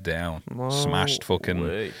upside down. Smashed fucking...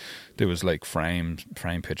 Way. There was like frame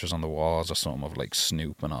pictures on the walls or something of like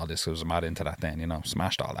Snoop and all this. I was mad into that then, you know.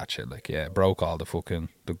 Smashed all that shit. Like, yeah, broke all the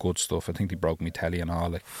good stuff. I think they broke me telly and all.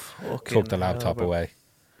 Like, took the laptop away.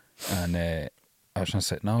 And I was trying to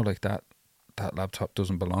say, no, like that laptop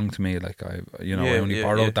doesn't belong to me. Like, I only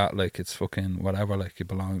borrowed that. Like, it's fucking whatever. Like, it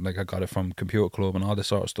belonged. Like, I got it from Computer Club and all this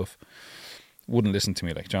sort of stuff. Wouldn't listen to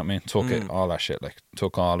me, like, do you know what I mean? Took it, all that shit, like,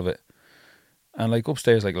 took all of it. And, like,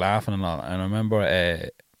 upstairs, like, laughing and all. And I remember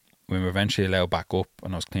when we were eventually allowed back up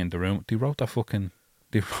and I was cleaning the room,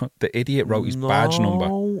 the idiot wrote his badge number.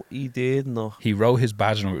 No, he did not. He wrote his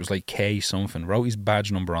badge number. It was like K something. Wrote his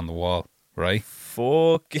badge number on the wall, right?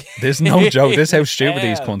 Fuck. There's no joke. This is how stupid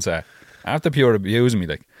these cunts are. After pure abusing me,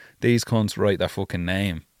 like, these cunts write their fucking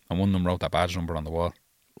name and one of them wrote that badge number on the wall.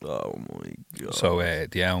 Oh my god. So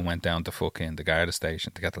the Owen went down to fucking the Garda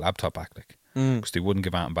station to get the laptop back, like, because they wouldn't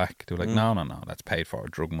give it back. They were like, no, that's paid for,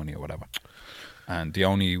 drug money or whatever. And the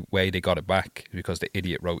only way they got it back is because the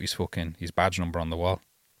idiot wrote his badge number on the wall.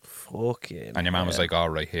 Fucking. And your man was like, all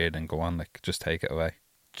right, here, then go on, like, just take it away.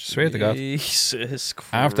 Swear to God. Jesus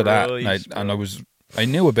Christ. After that, I was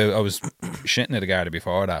shitting at the Garda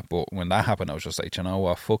before that, but when that happened, I was just like, you know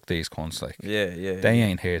what, fuck these cunts, like, they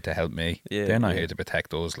ain't here to help me. They're not here to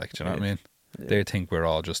protect us, like, do you know what I mean? They think we're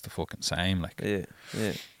all just the fucking same, like.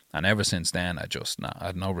 And ever since then, I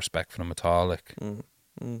had no respect for them at all, like.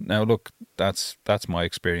 Now, look, that's my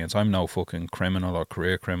experience. I'm no fucking criminal or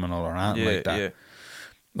career criminal or anything like that. Yeah.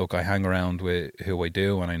 Look, I hang around with who I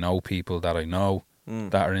do, and I know people that I know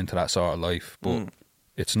that are into that sort of life, but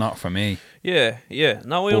it's not for me. Yeah.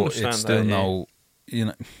 No, I understand it's still that. you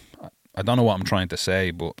know, I don't know what I'm trying to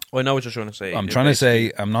say, but I know what you're trying to say. I'm trying to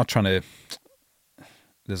say, I'm not trying to.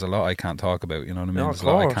 There's a lot I can't talk about, you know what I mean? There's a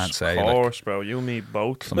lot I can't say. Of course, bro. You and me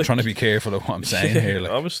both. So I'm trying to be careful of what I'm saying here.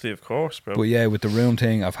 Like. Obviously, of course, bro. But yeah, with the room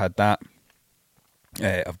thing, I've had that.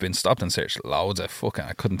 I've been stopped and searched loads of fucking...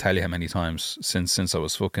 I couldn't tell you how many times since I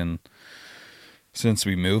was fucking... Since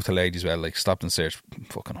we moved to Ladies Well, like, stopped and searched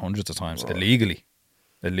fucking hundreds of times. Right. Illegally.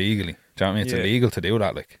 Do you know what I mean? It's illegal to do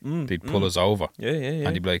that, like. They'd pull us over. Yeah.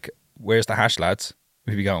 And they'd be like, where's the hash, lads?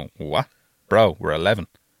 We'd be going, what? Bro, we're 11.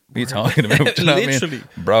 What are you talking about? Do you know what I mean?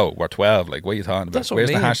 Bro, we're 12. Like, what are you talking about? That's what Where's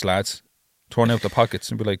I mean. the hash, lads? Turn out the pockets.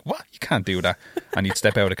 And be like, what? You can't do that. And he'd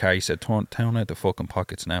step out of the car. He said, turn out the fucking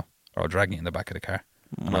pockets now, or I'll drag you in the back of the car.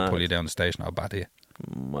 And I'll pull you down the station. I'll batter you.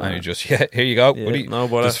 And you just, here you go. Yeah,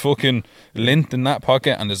 there's fucking lint in that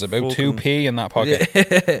pocket, and there's about 2p in that pocket. Yeah.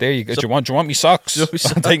 There you go. Do you want me socks? I'll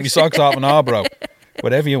take me socks off and all, bro.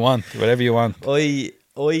 Whatever you want.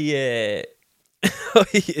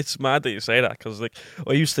 It's mad that you say that, because like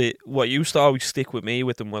what used to always stick with me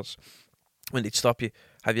with them was when they'd stop you.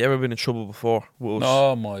 Have you ever been in trouble before?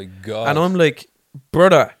 Oh my god! And I'm like,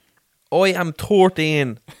 brother, I am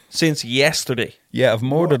 13 since yesterday. Yeah, I've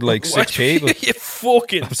murdered like 6 people. You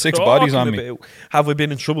fucking I've 6 bodies on me. Have I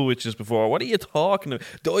been in trouble with you before? What are you talking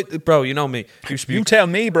about? Bro, you know me. You tell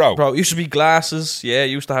me, bro. Bro, used to be glasses. Yeah,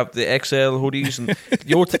 used to have the XL hoodies. And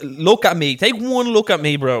look at me. Take one look at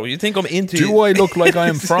me, bro. You think I'm into Do I look like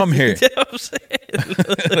I'm from here? You know what I'm saying?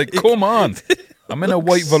 Like, come on. I'm in a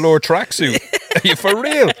white velour tracksuit. Are you for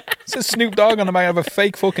real? It's a Snoop Dogg on the back of a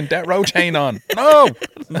fake fucking death row chain on. No,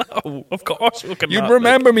 of course. You'd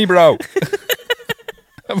remember me, bro.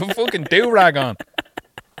 I have a fucking do-rag on.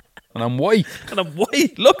 And I'm white.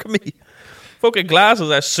 Look at me. Fucking glasses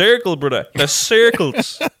are circle, brother. They're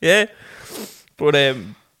circles. Yeah. But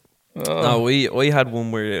no, I had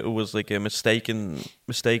one where it was like a mistaken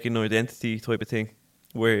identity type of thing,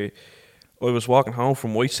 where I was walking home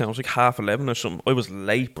from Whitestown. It was like 11:30 or something. I was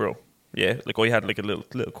late, bro. Yeah, like I had like a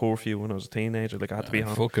little curfew when I was a teenager. Like I had to be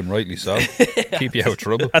home. Fucking rightly so. Keep you out of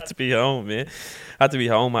trouble. Had to be home, man. Had to be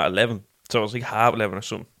home at 11. So it was like 11:30 or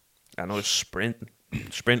something. And I was sprinting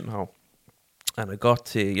home. And I got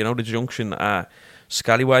to, the junction at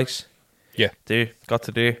Scallywags. Yeah. There, got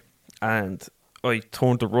to there. And I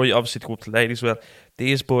turned to right, obviously, to go up to Ladies Well.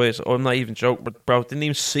 These boys, I'm not even joking, but bro, didn't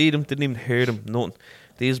even see them, didn't even hear them, nothing.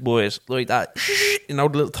 These boys, like that, the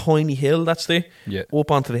little tiny hill that's there. Yeah.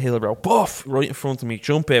 Up onto the hill, bro. Buff, right in front of me,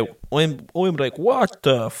 jump out. I'm like, what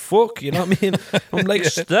the fuck? You know what I mean? I'm like,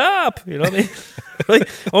 stop. You know what I mean? Like,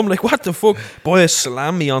 I'm like, what the fuck? Boys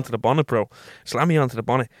slam me onto the bonnet, bro. Slam me onto the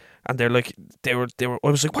bonnet. And they're like, they were. I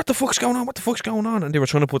was like, what the fuck's going on? What the fuck's going on? And they were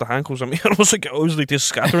trying to put the handcuffs on me. And I was like this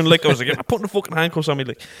scattering. Like, I was like, I'm putting the fucking handcuffs on me.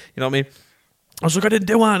 Like, you know what I mean? I was like, I didn't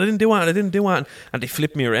do it. And they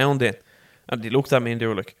flipped me around then. And they looked at me and they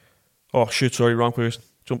were like, oh shit, sorry, wrong person.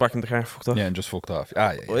 Jump back in the car, fucked off. Yeah, and just fucked off.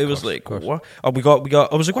 Yeah, it was like, what? Oh, we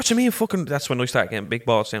got. I was like, what you mean fucking? That's when I started getting big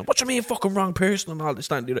balls saying, what you mean fucking wrong person and all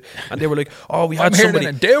this and that. And they were like, oh, we had somebody.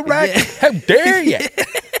 I'm here in a do-rag? Yeah. How dare you?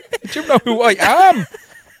 Do you know who I am?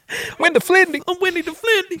 I'm Winnie the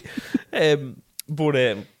Flinty.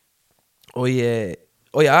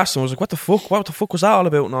 I asked them, I was like, what the fuck was that all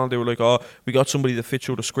about? And all they were like, oh, we got somebody that fits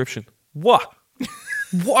your description. What?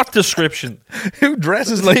 What description? Who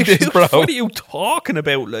dresses like this, bro? What are you talking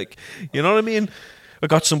about? Like, you know what I mean? I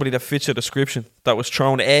got somebody that fits your description that was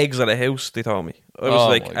throwing eggs at a house, they told me. I was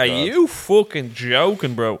like, are you fucking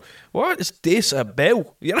joking, bro? What is this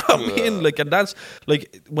about? You know what I mean? Like, and that's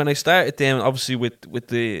like when I started then, obviously with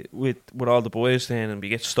all the boys then, and we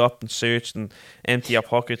get stopped and searched and empty our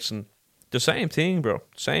pockets and the same thing, bro.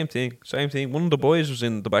 Same thing. One of the boys was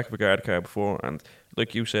in the back of a Garda car before, and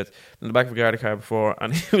like you said, in the back of a Garda car before,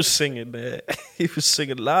 and he was singing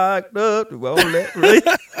like that, we won't let right.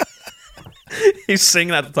 He's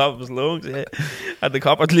singing at the top of his lungs, yeah. And the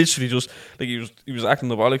cop had literally just like he was acting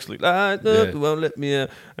the bollocks like that, we won't let me. And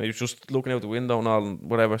he was just looking out the window and all, and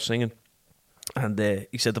whatever, singing. And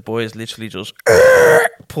he said the boys literally just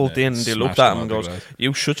pulled in, and they looked at him and goes,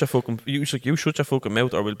 you shut your fucking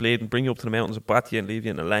mouth or we'll blade and bring you up to the mountains and bat you and leave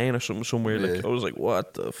you in a lane or something somewhere. Yeah. Like, I was like,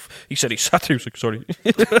 what the he said he sat there, he was like, sorry.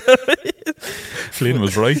 Flynn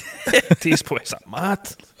was right. These boys are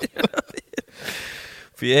mad.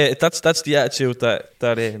 But yeah, that's the attitude that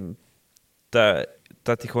they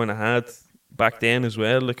kind of had back then as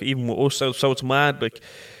well. Like, even with us, so it's mad. Like,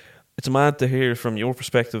 it's mad to hear from your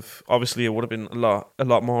perspective. Obviously, it would have been a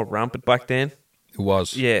lot more rampant back then. It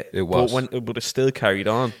was. Yeah, It was. But it still carried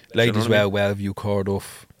on. Ladies Wellview,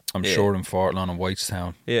 Cardiff, I'm sure in Fortlawn and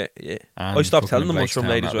Whitestown. Yeah, yeah. And I stopped telling fucking them much from Blakestown,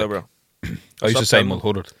 Ladies that, Well, like. bro. I used to stopped say telling them.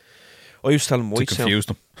 Mulhooded I used to tell them to Whitestown. confuse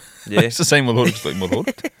them. Yeah. I used to say Mulhooded, it's like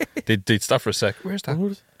Mulhooded. They'd stop for a sec. Where's that?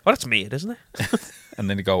 Oh, that's me, isn't it? And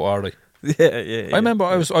then they go, all right. Yeah. I remember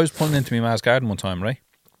I was pulling into my ma's garden one time, right?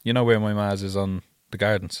 You know where my ma's is on the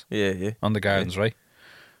gardens? Yeah. On the gardens, right?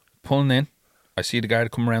 Pulling in, I see the guy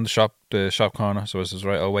come around the shop corner, so I says,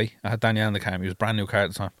 right, I'll wait. I had Danielle in the car, he was a brand new car at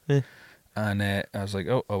the time. Yeah. And I was like,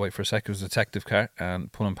 oh, I'll wait for a sec. It was a detective car,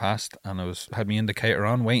 and pulling past, and had my indicator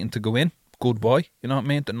on, waiting to go in. Good boy, you know what I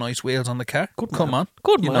mean? The nice wheels on the car. Come on.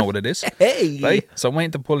 Good You man. know what it is. Hey! Right? So I'm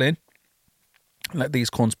waiting to pull in, let these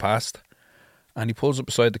cunts past, and he pulls up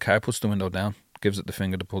beside the car, puts the window down, gives it the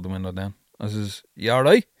finger to pull the window down. I says, you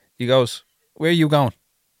alright? He goes, where are you going?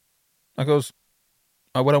 I goes,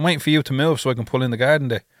 oh, well, I'm waiting for you to move so I can pull in the garden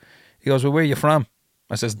there. He goes, well, where are you from?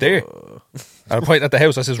 I says, there. And I point at the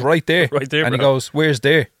house. I says, right there. Right there, And he bro. goes, where's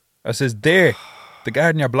there? I says, there. The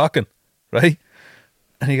garden you're blocking. Right?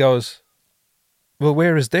 And he goes, well,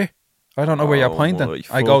 where is there? I don't know where you're pointing. my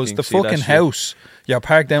I goes, fucking the see that fucking shit. house you're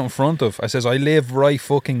parked out in front of. I says, I live right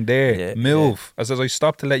fucking there. Yeah, Move. I says, I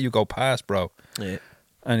stopped to let you go past, bro. Yeah.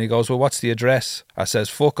 And he goes, well, what's the address? I says,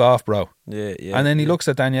 fuck off, bro. Yeah. And then he looks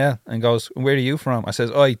at Danielle and goes, where are you from? I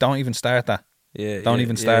says, oi, don't even start that. Don't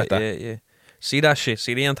even start that. Yeah. See that shit?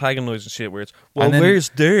 See the antagonising shit where it's, well, And then- where's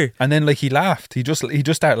there? And then, like, he laughed. He just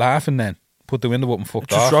started laughing then. Put the window up and fucked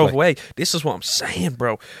Just off. drove like. away. This is what I'm saying,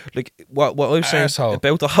 bro. Like, what I was saying Arsehole.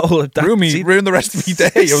 about the whole... Ruined the rest of my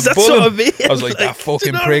day. I was That's bulling. what I mean. I was like, that Like, fucking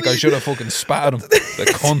you know what prick. I I mean? should have fucking spat at him. The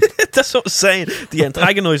cunt. That's what I'm saying. The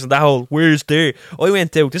antagonising that whole, where's there? I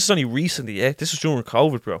went out, this is only recently, yeah? This is during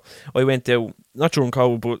COVID, bro. I went out, not during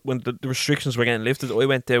COVID, but when the restrictions were getting lifted, I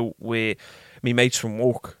went out with me mates from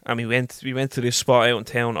work, and we went to this spot out in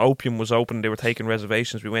town. Opium was open, they were taking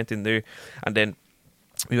reservations. We went in there, and then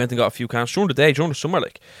we went and got a few cans during the day, during the summer,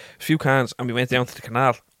 like a few cans, and we went down to the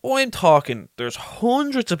canal. I'm talking, there's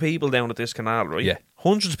hundreds of people down at this canal, right? Yeah.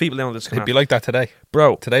 Hundreds of people down at this canal. It'd be like that today.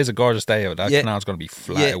 Bro, Today's a gorgeous day out. That Yeah. canal's going to be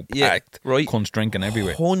flat out, Yeah, packed. right. Cunts drinking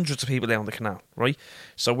everywhere. hundreds of people down the canal, right?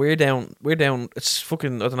 So we're down. It's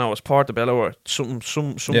fucking, I don't know, it's Portobello or somewhere.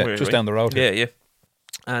 Yeah, just right? down the road. Yeah.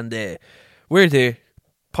 And we're there.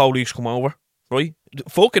 Police come over, right?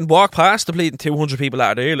 Fucking walk past the bleeding 200 people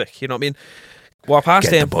out of there, like, you know what I mean? Walk past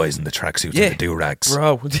them, boys in the tracksuits Yeah. and the do-rags.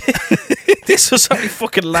 bro. This was only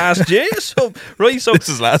fucking last year, so right? So This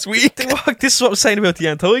is last week. this is what I'm saying about the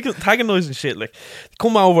antagonising shit. Like, they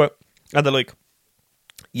come over and they're like,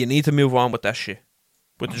 "You need to move on with that shit,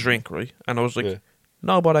 with the drink, right?" And I was like, Yeah.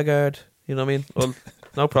 "No, bodyguard." You know what I mean? Well,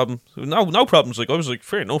 no problem. No problems. Like, I was like,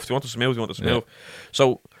 fair enough. Do you want us to move? Do you want us to Yeah. move?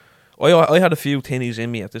 So I had a few tinnies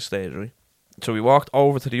in me at this stage, right? So we walked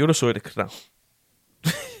over to the other side of the canal.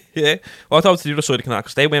 Yeah, walked over to the other side of the canal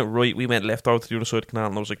because they went right, we went left over to the other side of the canal,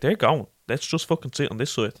 and I was like, they're going. Let's just fucking sit on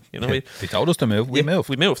this side. You know what I mean? They told us to move. We Yeah, moved.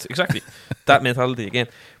 We moved, exactly. That mentality again.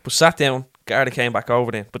 But sat down, Garda came back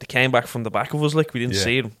over then, but they came back from the back of us, like, we didn't Yeah.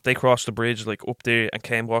 see them. They crossed the bridge, like, up there and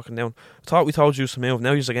came walking down. I thought we told you to move,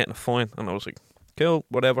 now you're getting a fine. And I was like, cool,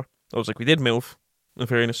 whatever. I was like, we did move, in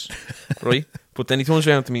fairness, right? But then he turns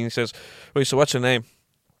around to me and he says, right, so what's your name?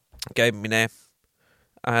 I gave him my name.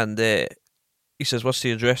 And he says, what's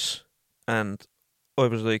the address? And I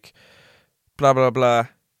was like, blah, blah, blah,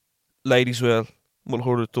 Ladieswell,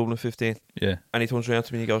 Mulhood, Dublin 15. Yeah. And he turns around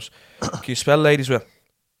to me and he goes, can you spell Ladieswell?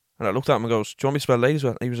 And I looked at him and goes, do you want me to spell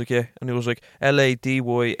Ladieswell? And he was like, yeah. And he was like,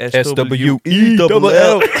 LADYSWELL.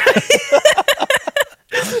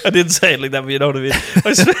 I didn't say it like that, but you know what I mean.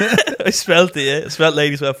 I spelled it, yeah. I spelled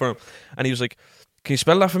Ladieswell for him. And he was like, can you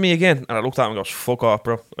spell that for me again? And I looked at him and goes, fuck off,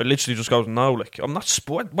 bro. I literally just goes, no, like, I'm not,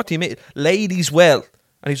 what do you mean? Ladieswell.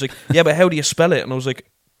 And he's like, yeah, but how do you spell it? And I was like,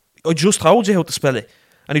 I just told you how to spell it.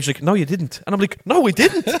 And he's like, no, you didn't. And I'm like, no, I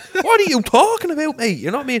didn't. What are you talking about, mate?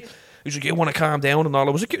 You know what I mean? He's like, you want to calm down and all.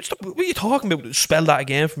 I was like, stop, what are you talking about? Spell that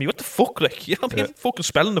again for me. What the fuck? Like, you know what I mean? Yeah. Fucking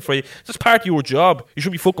spelling it for you. That's part of your job. You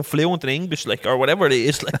should be fucking fluent in English, like, or whatever it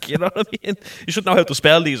is. Like, you know what I mean? You should know how to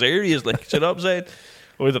spell these areas, like, you know what I'm saying?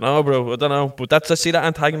 I don't know, bro. I don't know. But I see that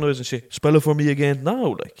antagonising shit. Spell it for me again.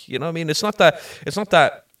 No, like, you know what I mean? It's not that.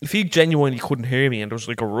 If he genuinely couldn't hear me and there was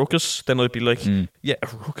like a ruckus, then I'd be like, yeah, a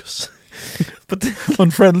ruckus. But then,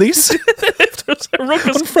 Unfriendlies. if there's a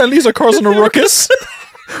ruckus, Unfriendlies are causing a ruckus.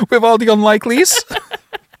 With all the unlikelies.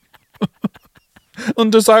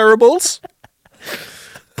 Undesirables.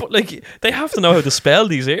 but like, they have to know how to spell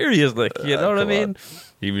these areas, like, you know what I mean?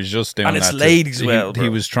 He was just doing And that. it's late as well, He bro.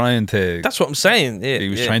 was trying to. That's what I'm saying. Yeah, He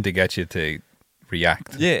was trying to get you to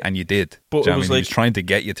react. Yeah. And you did. But Do you know it what was I mean? He like- was trying to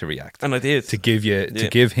get you to react. and I did To give you, Yeah. to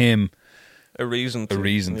give him a reason a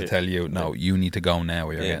reason yeah. to tell you, no, you need to go now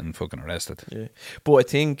or you're Yeah. getting fucking arrested. Yeah, but I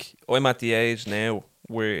think I'm at the age now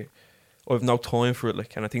where I've no time for it,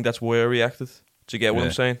 like, and I think that's why I reacted. Do you get what Yeah.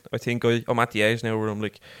 I'm saying? I think I'm at the age now where I'm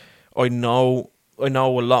like, I know a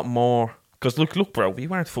lot more. Because look, bro, we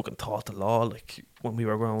weren't fucking taught the law like when we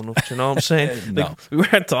were growing up. Do you know what I'm saying? No. Like, we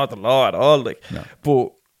weren't taught the law at all. Like, No.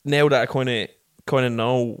 but now that I kind of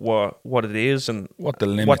know what it is and What the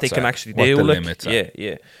limits what they can are. actually What do, the like, limits are.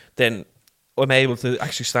 yeah, then I'm able to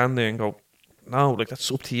actually stand there and go, no, like,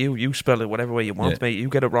 that's up to you. You spell it whatever way you want, Yeah. mate. You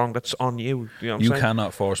get it wrong, that's on you. You know what I'm You saying?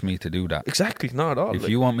 cannot force me to do that. Exactly, not at all. If like,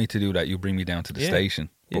 you want me to do that, you bring me down to the Yeah. station.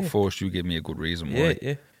 But Yeah. first, you give me a good reason yeah, why.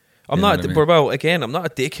 yeah. I'm You know not, what I mean? but about, again, I'm not a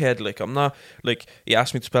dickhead. Like, I'm not, like, he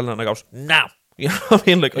asked me to spell it and I goes, no. You know what I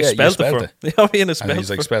mean? Like, I Yeah, you spelled it spelled for him. it. You know what I mean? I And spelled he's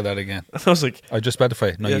like, it for spell that again. him. I was like, I just spelled it for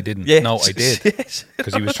you. No, yeah, you didn't. Yeah. No, I did. Yes.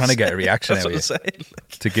 Because he was trying to get a reaction That's out what of I'm you saying.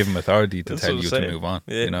 Like, to give him authority to that's tell what I'm you to saying. move on.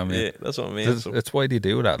 Yeah, You know what I mean? Yeah, that's what I mean. So, That's why they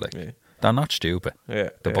do that. Like, yeah. they're not stupid. Yeah.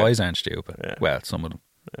 The yeah. boys aren't stupid. Yeah. Well, some of them.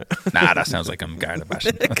 Nah, that sounds like I'm Garda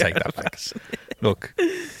bashing. I'll take that back. Look,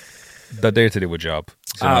 they're there to do a job.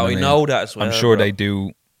 Do you Oh, what we mean? know that as well. I'm sure bro. they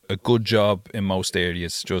do a good job in most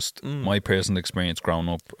areas. Just Mm. my personal experience growing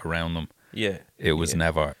up around them, Yeah. it was yeah.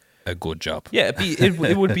 never a good job. Yeah,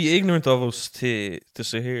 it would be ignorant of us to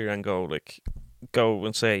sit here and go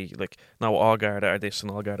and say, like, no, all Garda are this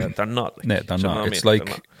and all Garda they're not. Like, No, they're do you know not. what I It's mean?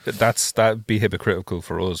 like that'd be hypocritical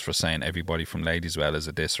for us for saying everybody from Ladieswell is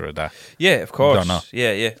a this or a that. Yeah, of course. They're not.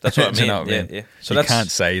 Yeah, that's what I Do you mean. know what I yeah, mean? yeah. So You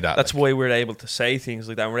can't say that. That's like. why we're able to say things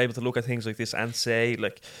like that. And we're able to look at things like this and say,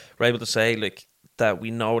 like, we're able to say, like, that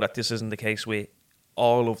we know that this isn't the case with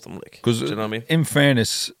all of them. Like, do Because you know what I mean? in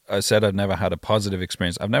fairness, I said I've never had a positive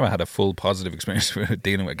experience. I've never had a full positive experience with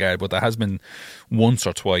dealing with Garda, but there has been once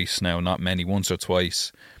or twice now, not many, once or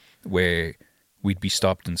twice, where we'd be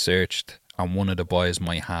stopped and searched, and one of the boys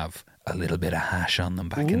might have a little bit of hash on them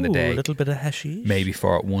back in the Ooh, day. a little bit of hashish. Maybe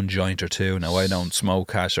for one joint or two. Now, I don't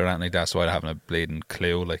smoke hash or anything like that, so I haven't a bleeding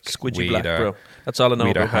clue, like Squidgy weed black, or, bro. That's all I know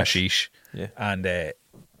weed or about hash. hashish. Yeah. And the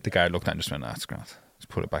guy looked at it and just went, that's grand. Just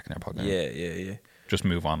put it back in their pocket. Yeah. Just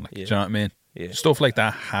move on. Like, Yeah. do you know what I mean? Yeah. Stuff like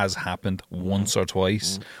that has happened once or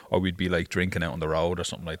twice, or we'd be like drinking out on the road or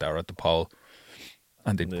something like that, or at the pole,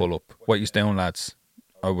 and they'd pull up. What you doing, lads?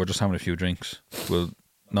 Oh, we're just having a few drinks. We'll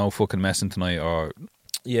no fucking messing tonight, or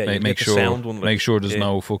Yeah, you make get the sure sound one, like, make sure there's yeah.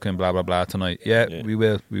 no fucking blah blah blah tonight. Yeah, Yeah. we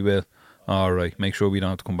will. All right, make sure we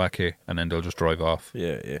don't have to come back here, and then they'll just drive off.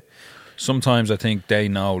 Yeah. Sometimes I think they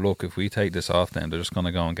know. Look, if we take this off, then they're just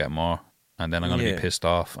gonna go and get more. And then I'm going to Yeah. be pissed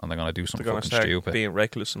off, and they're going to do They're something gonna fucking start stupid. being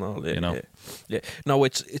reckless and all. Yeah, You know? Yeah. No,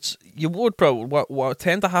 it's you would, bro. What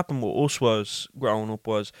tend to happen with us was growing up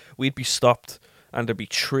was we'd be stopped and there'd be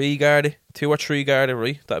 2 or 3 Garda,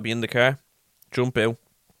 right? That'd be in the car, jump out,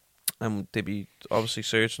 and they'd be obviously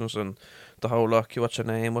searching us and the whole lot. What's your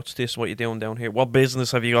name? What's this? What you doing down here? What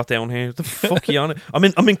business have you got down here? The fuck you on it?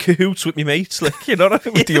 I'm in cahoots with me mates, like, you know what I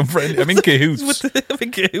mean? With the unfriendly, I'm in cahoots I'm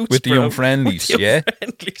in cahoots with the bro. unfriendlies. With the Yeah,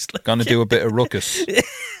 unfriendlies, like, gonna do a bit of ruckus.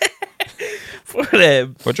 but,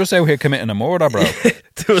 We're just out here committing a murder, bro.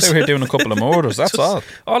 Just out here doing a couple of murders. That's all.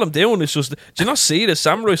 All I'm doing is just. Do you not see the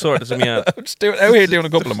samurai sword that's in my hand? Just out here doing a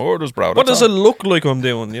couple of murders, bro. What That's does it all. look like I'm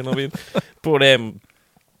doing? You know what I mean? But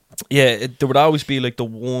yeah, there would always be like the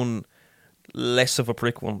one less of a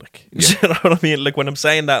prick one. Like, do you know what I mean? Like, when I'm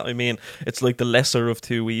saying that, I mean it's like the lesser of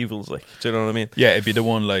 2 evils. Like, do you know what I mean? Yeah, it'd be the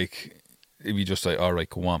one like it'd be just like, all right,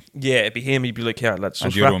 come on. Yeah, it'd be him. He'd be like, yeah, let's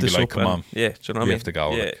And just the other wrap one be this like, up. come and, on. Yeah, do you know what I We mean? have to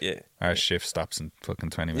go. Yeah, like, yeah. Our shift stops in fucking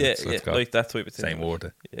 20 Yeah, minutes. Let's go. like that type of thing. Same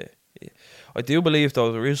order. Yeah. I do believe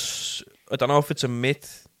though there is. I don't know if it's a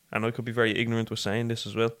myth, and I could be very ignorant with saying this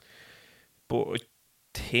as well, but I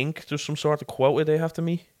think there's some sort of quota they have to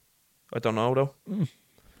meet. I don't know though.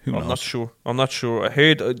 Who knows? I'm not sure. I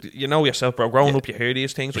heard, you know yourself, bro. Growing up, you hear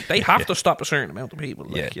these things like they have to stop a certain amount of people.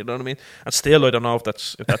 Like, Yeah. you know what I mean? And still, I don't know if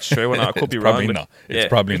that's true or not. I could be It's wrong. probably like, not. It's yeah,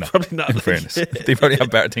 probably not. Probably not. In fairness, they probably have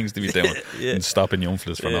better things to be doing Yeah. than stopping young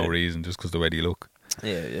fellas for Yeah. no reason just because the way they look.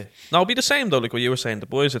 Yeah. No, it'd be the same though. Like what you were saying, the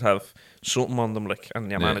boys would have something on them, like, and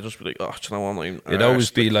your man Yeah. would just be like, "Oh, do you know what? I'm not even It'd always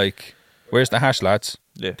arsed." be like, "Where's the hash, lads?"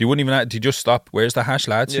 Yeah. You wouldn't even. Do you just stop? Where's the hash,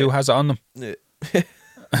 lads? Yeah. Who has it on them? Yeah.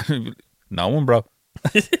 No one, bro.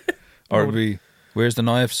 Or it'd be, "Where's the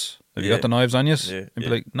knives? Have you Yeah. got the knives on you?" Yeah, And be yeah.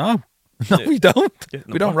 like, "No, Yeah. we don't. Yeah,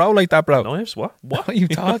 no, We don't what? roll like that, bro. Knives? What? What are you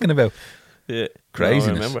talking about?" Yeah, Craziness.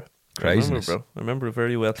 No, I remember. Craziness. I remember it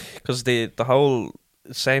very well because the whole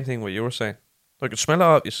same thing what you were saying. I could smell it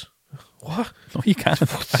off you. What? No, you can't.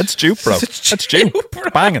 That's juke, bro. That's juke. bro.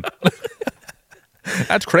 Banging.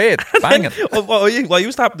 That's great. Banging. What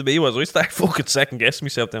used to happen to me was I started fucking second guessing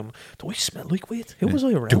myself. Then, do I smell like weed? Who was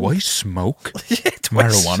I around? Do I smoke Yeah,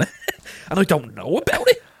 marijuana? And I don't know about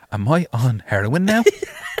it. Am I on heroin now?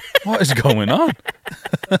 What is going on?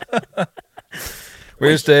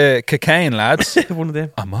 Where's the cocaine, lads? One of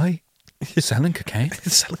them. Am I selling cocaine?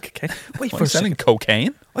 Selling cocaine. Wait Am for I a selling second.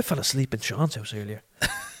 cocaine? I fell asleep in Sean's house earlier.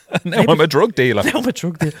 Now I'm a drug dealer. Now I'm a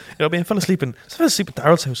drug dealer. You know what I mean? I fell asleep in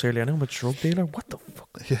Daryl's house earlier. Now I'm a drug dealer. What the fuck?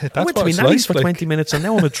 Yeah, I that's went to what my it's nanny's like. for 20 minutes and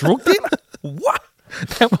now I'm a drug dealer? What?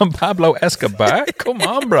 Now I'm Pablo Escobar. Come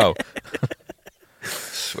on, bro.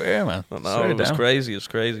 Swear, man. No, Swear it was down. crazy. It was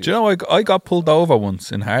crazy. Do you know I got pulled over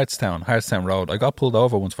once in Hartstown Road. I got pulled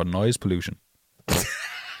over once for noise pollution.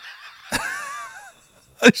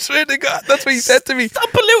 I swear to God, that's what he said to me. Stop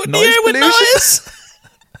polluting the Noise air with pollution. noise.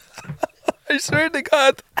 I swear to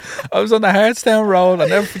God, I was on the Hartstown Road. I'll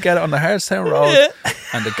never forget it, on the Hartstown Road, Yeah.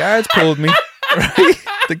 and the guards pulled me. Right?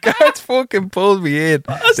 The guards fucking pulled me in.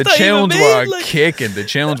 That's The not even tunes me, were like- kicking. The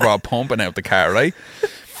tunes were pumping out the car, right?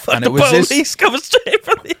 And the it was this police coming straight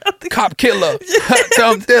from the other. cop killer,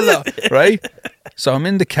 Tom Dilla, right? So I'm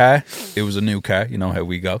in the car. It was a new car. You know how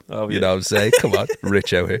we go. Oh, You yeah. know what I'm saying? Come on,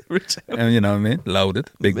 rich out here. Rich out. And you know what I mean? Loaded.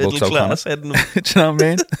 Big Middle bucks O'Connor. class heading them. Do you know what I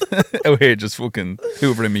mean? Out here just fucking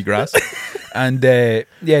hoovering me grass. And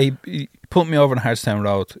he put me over on Hartstown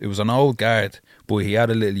Road. It was an old guard, but he had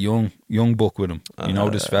a little young buck with him. You know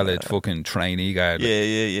this fella, fucking trainee guard. like,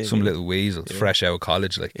 Yeah. some little weasel, fresh out of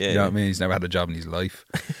college. Like, Yeah, you know what I yeah. mean? He's never had a job in his life.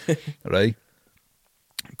 Right?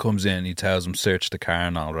 Comes in, he tells him search the car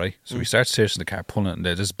and all, right? So we start searching the car, pulling it.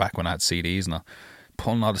 This is back when I had CDs and all.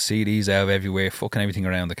 Pulling all the CDs out of everywhere, fucking everything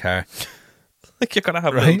around the car. Like you're going to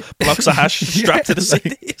have Right? little blocks of hash strapped to the like-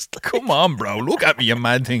 CDs. Come on, bro. Look at me, you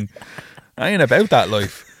mad thing. I ain't about that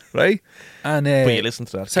life, right? And But you listen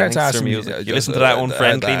to that starts gangster asking me, music. You listen to that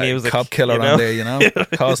unfriendly music. Cop killer you know? on there, you know,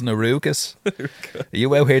 causing a ruckus. Are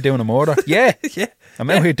you out here doing a murder? Yeah. Yeah. I'm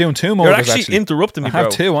out here doing 2 You're murders, actually interrupting me, I have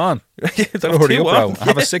bro. 2 on. You Don't have hurry two up, bro. on. I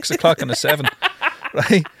have a 6 o'clock and a 7.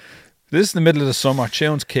 Right? This is the middle of the summer.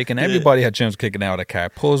 Tunes kicking. Everybody had tunes kicking out of the car.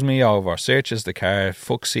 Pulls me over. Searches the car.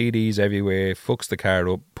 Fucks CDs everywhere. Fucks the car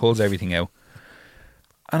up. Pulls everything out.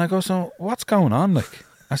 And I go, so what's going on? Like,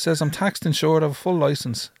 I says, I'm taxed insured. I have a full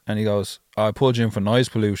license. And he goes, oh, I pulled you in for noise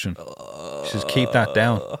pollution. He says, keep that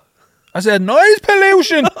down. I said, noise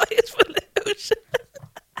pollution. It's pollution.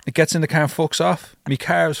 It gets in the car and fucks off. My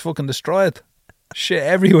car is fucking destroyed. Shit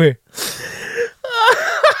everywhere.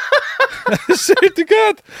 I swear to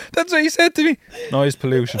God, that's what he said to me. Noise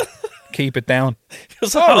pollution. Keep it down.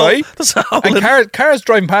 There's All right. There's a hole And in- cars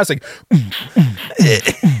driving past like,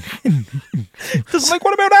 I'm like,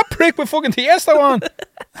 what about that prick with fucking Tiesto on?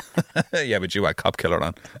 Yeah, but you had cop killer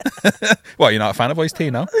on. What, you're not a fan of Ice T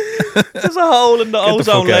now? There's a hole in the Get the ozone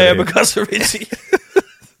fuck outta layer here. because of Richie.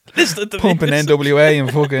 Listen to me. Pumping Listen. NWA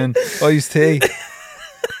and fucking Ice T.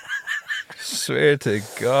 Swear to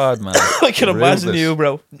God, man. I can imagine Ruthless. you,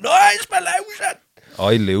 bro. Noise pollution.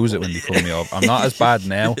 I lose it when they pull me up. I'm not as bad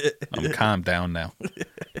now. I'm calmed down now.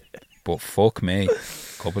 But fuck me.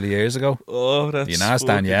 A couple of years ago, Oh, that's you ask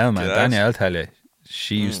fucking Danielle, man. gas. Danielle tell you,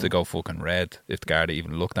 she used to go fucking red if the Garda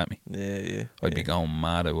even looked at me. Yeah. I'd be going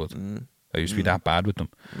mad. I would. I used to be that bad with them.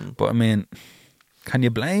 But I mean, can you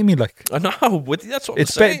blame me? Like, I know. That's what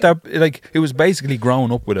it's I'm saying. like it was basically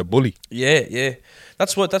growing up with a bully. Yeah.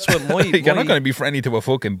 That's what my You're not going to be friendly to a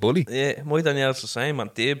fucking bully. Yeah, my Danielle's the same, man.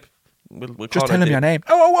 Dib. We'll Just call tell her him your Dib. name.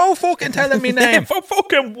 Oh, fucking tell him my name. For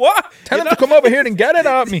fucking what? Tell You him to come over here and get it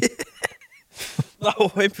at me.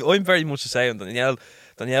 No, I'm very much the same.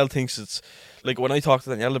 Danielle thinks it's like when I talk to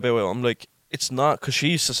Danielle about it, I'm like, it's not, because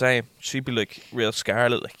she's the same. She'd be like real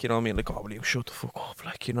scarlet, like, you know what I mean? Like, oh, will you shut the fuck up,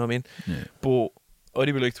 like, you know what I mean? Yeah. But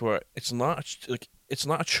I'd be like to her, it's not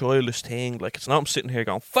a childish thing. Like, it's not I'm sitting here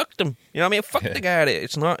going, fuck them, you know what I mean? Fuck Yeah. the Garda.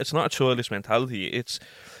 It's not a childish mentality.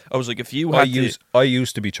 I was like, if you had I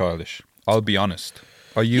used to be childish. I'll be honest.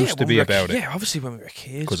 I used to be about it. Yeah, obviously when we were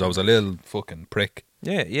kids. Because I was a little fucking prick.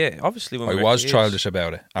 Yeah, obviously when we I were was kids. childish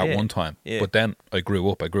about it at Yeah, one time. yeah. But then I grew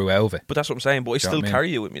up. I grew out of it. But that's what I'm saying. But I Do you know still what I mean? carry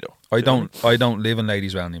you with me though. I Do you know what don't live in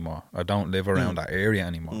Ladiesville anymore. I don't live around that area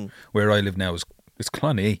anymore. Where I live now is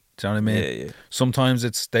Clonee. Do you know what I mean? Yeah. Sometimes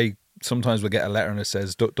sometimes we get a letter and it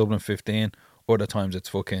says Dublin 15. Other times it's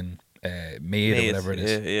fucking Mead or whatever it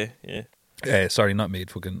is. Yeah. Sorry, not Mead.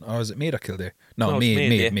 Fucking, is it Mead or Kildare? No, No, it's Mead.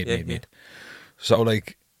 Mead, yeah. Mead. So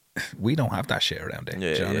like, we don't have that shit around there.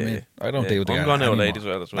 Yeah, do you know what I yeah, mean? I don't yeah. deal with the I'm Garda gone out anymore. ladies as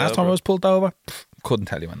well. Last time I bro. was pulled over, couldn't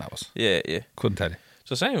tell you when that was. Yeah. Couldn't tell you.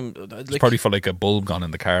 So same. It's probably for like a bulb gone in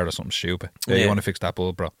the car or something stupid. Yeah, Yeah. you want to fix that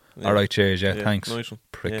bulb, bro? Yeah. All right, cheers. Yeah, thanks. Nice one.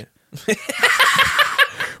 Prick. Yeah. Do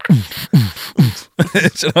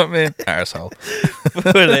you know what I mean? Arsehole.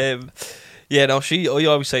 But yeah, no, I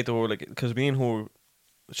always say to her, like, because me and her,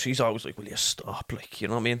 she's always like, will you stop, like, you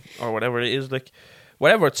know what I mean, or whatever it is, like,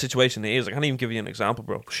 whatever situation it is. I can't even give you an example,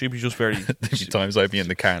 bro. She'd be just very. Sometimes I'd be in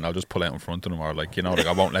the car and I'll just pull out in front of them, or like, you know, like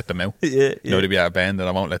I won't let them out. Yeah, You know, they'd be at a bend and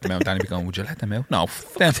I won't let them out. Danny be going, would you let them out? No,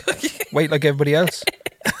 f them. Wait like everybody else.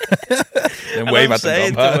 Then wave at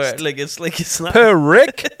them. Her, like it's not.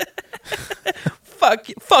 Rick.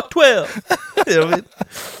 fuck 12. You know what I mean?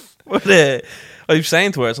 But I'm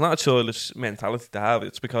saying to her, it's not a childish mentality to have.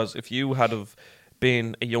 It's because if you had have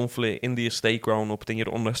been a young fella in the estate growing up, then you'd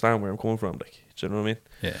understand where I'm coming from. Like, do you know what I mean?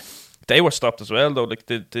 Yeah. They were stopped as well, though. Like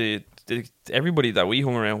the everybody that we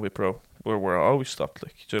hung around with, bro, were always stopped.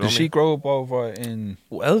 Like, do you know Did she grow up over in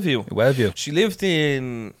Wellview? Wellview. She lived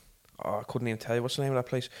in. Oh, I couldn't even tell you what's the name of that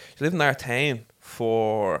place. She lived in our town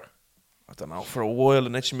for, I don't know, for a while,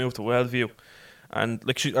 and then she moved to Wellview. And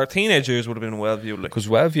like our teenage years would have been in Wellview, like, Because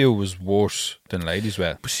Wellview was worse than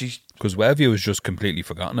Ladieswell. but Because Wellview was just completely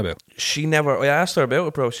forgotten about. she never. I asked her about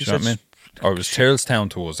it, bro. She Do you know said, what I mean? Or it was Charlestown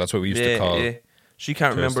to us. That's what we used to call it. She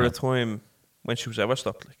can't remember a Charlestown. time when she was ever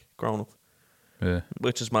stopped, like, growing up, Yeah.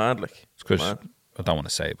 which is mad, like. It's 'cause- Mad. I don't want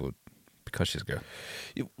to say it, but because she's a girl.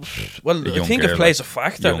 Well, A I young think girl, it plays like, a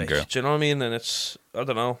factor, young like, girl. do you know what I mean? And it's, I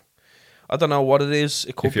don't know what it is.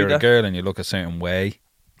 It could If be you're a that. girl and you look a certain way,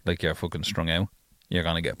 like you're fucking strung out, you're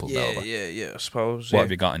going to get pulled over. Yeah, I suppose. What yeah.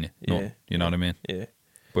 have you got in you? No, Yeah. you know what I mean? Yeah,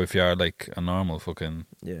 But if you're like a normal fucking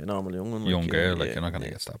normal young one, young like, girl, yeah, like you're not going to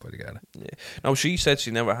yeah. get stopped by the guy. Yeah. No, she said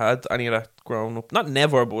she never had any of that growing up. Not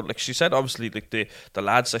never, but like she said, obviously, like the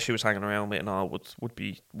lads that she was hanging around with and all would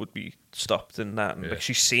be stopped and that. And Yeah. like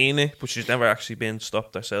she's seen it, but she's never actually been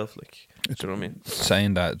stopped herself. Like, do you know what I mean?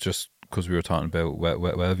 Saying that just because we were talking about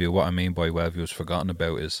Wellview, what I mean by Wellview is forgotten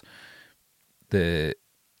about is the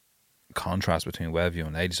contrast between Wellview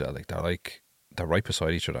and Ladysdale. Like they're right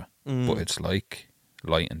beside each other, but it's like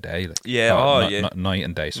light and day. Like night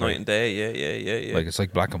and day. Sorry. Night and day. Yeah. Like it's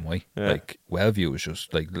like black and white. Yeah. Like Wellview was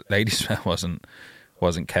just like Ladysdale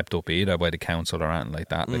wasn't kept up either by the council or anything like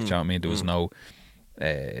that. Like do you know what I mean? There was no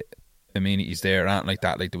amenities there or anything like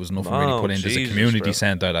that. Like there was nothing really put in. There's a Jesus, community bro.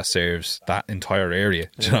 centre that serves that entire area.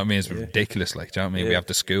 Do you know what I mean? It's ridiculous. Like do you know what I mean? We Yeah. have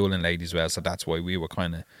the school in Ladysdale, so that's why we were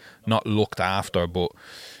kind of not looked after, but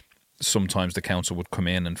sometimes the council would come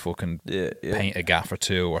in and fucking Yeah. paint a gaff or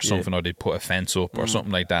two or something, or they'd put a fence up or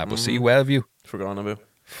something like that. But see, Mm-hmm. Wellview, Forgotten about.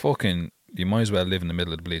 fucking, you might as well live in the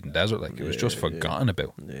middle of the bleeding desert. Like, it was just forgotten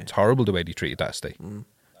about. It's horrible the way they treated that estate.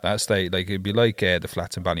 That estate, like, it'd be like the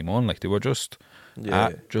flats in Ballymun. Like, they were just,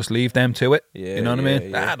 just leave them to it. Yeah, you know what I mean?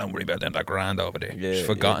 yeah. Don't worry about them, they're grand over there. Yeah, Just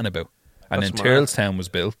forgotten about. And That's then mad. Charlestown was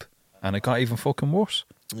built, and it got even fucking worse.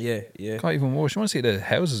 Yeah. Got even worse. You want to see the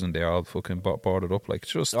houses in there all fucking boarded up? Like,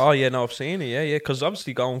 it's just Oh yeah, no, I've seen it. Yeah. Because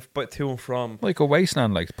obviously going to and from like a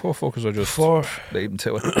wasteland. Like, poor fuckers are just before leaving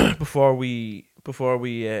to it. before we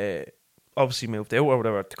obviously moved out or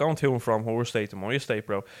whatever, going to and from her estate to my estate,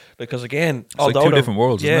 bro. Because again, It's like two different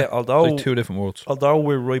worlds, yeah, isn't it? although It's like two different worlds. although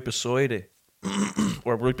we're right beside it,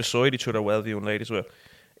 we're right beside each other, Wellview and Ladyswell.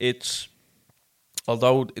 It's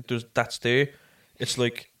that's there. It's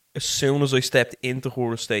like as soon as I stepped into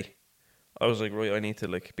her estate, I was like, right, I need to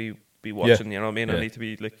like be watching. You know what I mean? Yeah. I need to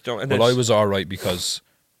be like. And Well, I there's- was all right because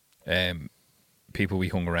people we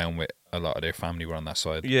hung around with, a lot of their family were on that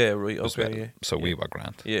side. Yeah, right. as Okay, well. yeah. So we were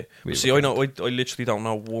grand. Yeah. We But see, were I know. I literally don't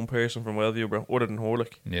know one person from Wellview, bro, other than her.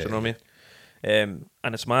 Like, do you know what I mean?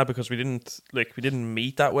 And it's mad because we didn't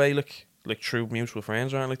meet that way, like through mutual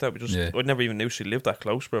friends or anything like that. We just, Yeah. I never even knew she lived that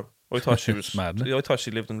close, bro. I thought she was It's mad, isn't it? I thought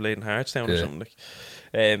she lived in Leyden Hartstown or Yeah. something. Like,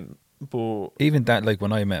 but Even that, like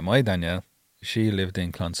when I met my Danielle, she lived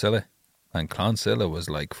in Clonsilla, and Clonsilla was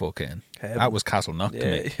like fucking. Heaven. That was Castle Knock to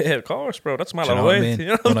me. yeah, of course, bro. That's Do you Mallow know what I Way. mean? You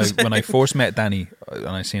know what I'm when I saying? first met Danny and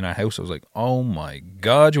I seen her house, I was like, "Oh my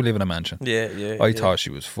god, you live in a mansion." Yeah. I thought she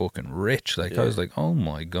was fucking rich. Like I was like, "Oh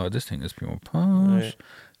my god, this thing is pure posh." Yeah.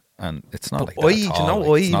 And it's not But like that I- at do you all. know,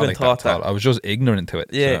 Like, I it's not even like thought at all. that. I was just ignorant to it.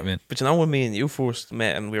 Yeah, Do you know what I mean? but you know when me and you first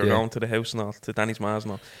met and we were Yeah. going to the house and all, to Danny's ma's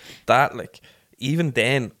and all, that like even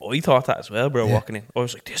then I thought that as well, bro. Yeah. Walking in, I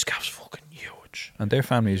was like, this guy's fucking huge. And their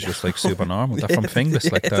family is just like super normal. They're from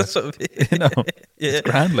Finglas, like That's that. what I mean. You know, Yeah. it's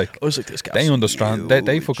grand. Like I was like, this guy's they understand. They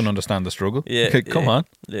huge. fucking understand the struggle. Yeah, Like, come yeah. on.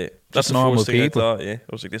 Yeah, that's the normal first thing people. I thought. Yeah,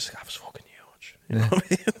 I was like, this guy's fucking huge. You know what I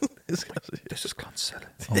mean? This guy's huge. This is Clonsilla.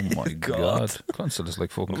 Oh my god, Clonsilla's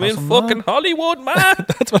like fucking. I'm in Castle Knock. fucking Hollywood, man.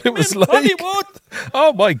 That's what it I'm was in like. Hollywood,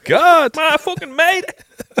 Oh my god, man. I fucking made it.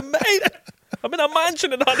 I made it. I'm in a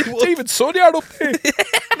mansion in Hollywood. it's even sunnier up here.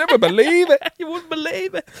 Never believe it. You wouldn't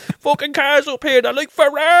believe it. Fucking cars up here, they're like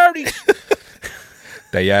Ferraris.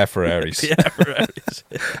 They are Ferraris. Yeah, Ferraris.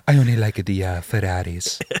 I only like the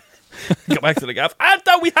Ferraris. Go back to the gaff.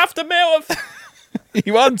 Anton, we have to move.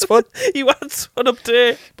 He wants one. He wants one up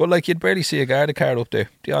there. But like, you'd barely see a Garda car up there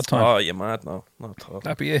the odd time. Oh, you're mad? No, not at all.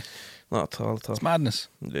 That'd be it. Not at all. It's madness.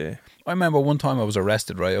 Yeah. I remember one time I was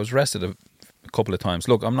arrested, right? I was arrested a couple of times.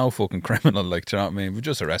 Look, I'm no fucking criminal, like, do you know what I mean? We're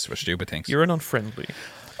just arrested for stupid things. You're an unfriendly.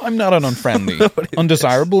 I'm not an unfriendly.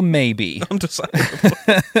 Undesirable, maybe. Undesirable.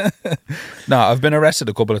 No, I've been arrested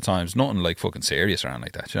a couple of times. Nothing like fucking serious or anything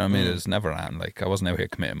like that. Do you know what I mean? There's never anything like, I wasn't out here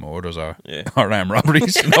committing murders or armed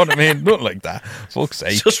robberies. You know what I mean? Nothing like that. Fuck's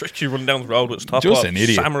sake. Just Richie running down the road with his top Just off, an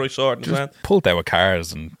idiot. samurai sword in his hand. Just pulled out with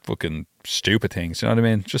cars and fucking stupid things. You know what I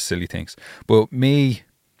mean? Just silly things. But me,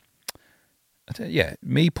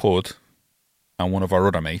 Pud, and one of our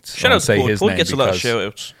other mates. Shout out to Pud. Pud gets a lot of because- shout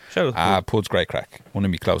outs. Shout out to Pud. Pud's great crack. One of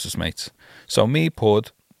my closest mates. So me,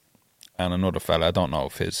 Pud, and another fella. I don't know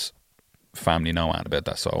if his family know anything about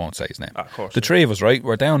that, so I won't say his name. Of course. The three of us, right?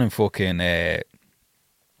 We're down in fucking.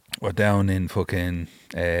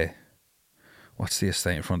 What's the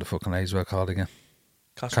estate in front of fucking Layswell called again?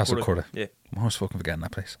 Castle Curra. Yeah. I was fucking forgetting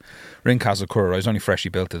that place. We're in Castle Curra. I was only freshly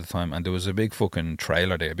built at the time, and there was a big fucking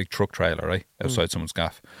trailer there, a big truck trailer, right, outside someone's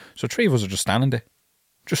gaff. So three of us are just standing there,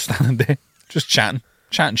 just chatting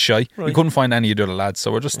shy. Right. We couldn't find any of the other lads,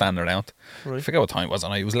 so we're just standing around. Right. I forget what time it was,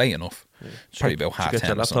 and it was late enough. Yeah. Probably about half 10. Get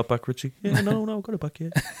your laptop back, Richie. Yeah, no, got it back. Yeah,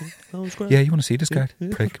 no, it's great. Yeah, you want to see this card? Yeah.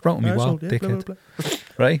 Prick, wrote on me wall, Yeah, dickhead. blah, blah, blah.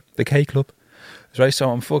 Right, the K Club. Right,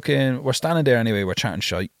 so we're standing there anyway. We're chatting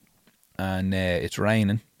shite, and it's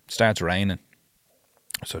raining. Starts raining.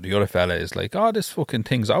 So the other fella is like, "Oh, this fucking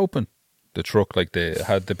thing's open." The truck, like,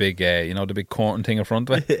 had the big, the big curtain thing in front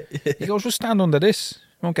of it. He goes, "Just stand under this.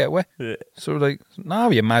 You won't get wet." Yeah. So we're like,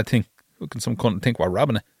 "No, you mad thing. Fucking some cunt think we're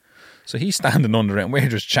robbing it." So he's standing under it, and we're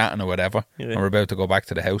just chatting or whatever, and we're about to go back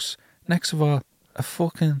to the house. Next of all,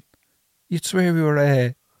 you'd swear we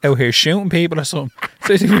were out here shooting people or something.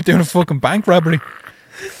 So we were doing a fucking bank robbery.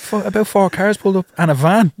 About 4 cars pulled up and a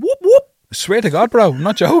van. Whoop whoop. I swear to God, bro, I'm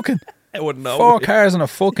not joking. I wouldn't know. 4 cars in a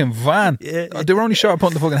fucking van. Yeah. They were only short of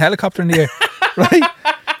putting the fucking helicopter in the air, right?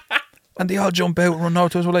 And they all jump out and run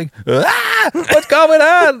out to us. We're like, what's going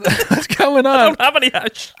on? What's going on? I don't have any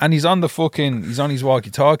hash. And he's on his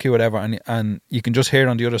walkie-talkie or whatever, and you can just hear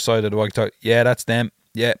on the other side of the walkie-talkie, yeah, that's them.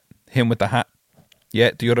 Yeah, him with the hat.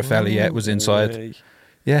 Yeah, the other fella, yeah, was inside. Way.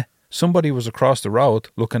 Yeah, somebody was across the road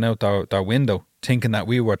looking out their window, thinking that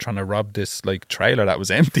we were trying to rob this like trailer that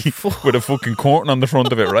was empty with a fucking curtain on the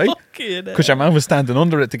front of it, right? Because your man was standing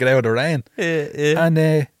under it to get out of the rain. Yeah. And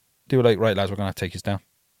they were like, "Right, lads, we're going to have to take you down.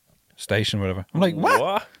 Station, whatever." I'm like,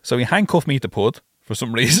 what? So he handcuffed me to Pud for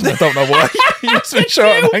some reason. I don't know why. He must have been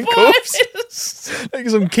short on handcuffs. Like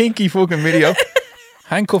some kinky fucking video.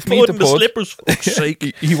 Handcuffed me to Pud in Pud. the slippers, for fuck's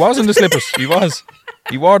sake. He was in the slippers. He was.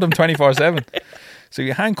 He wore them 24/7. So he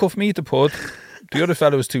handcuffed me to Pud. The other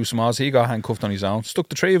fellow was too small, so he got handcuffed on his own. Stuck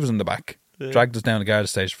the three of us in the back. Dragged us down the Garda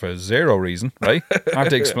station for zero reason, right?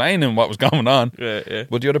 After explaining what was going on. Yeah.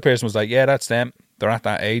 But the other person was like, "Yeah, that's them. They're at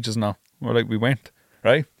that age as now." We're like, "We went."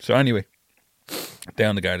 Right? So anyway,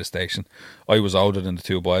 down the Garda station. I was older than the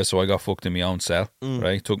two boys, so I got fucked in my own cell,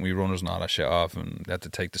 right? Took me runners and all that shit off, and had to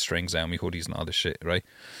take the strings out, me hoodies and all this shit, right?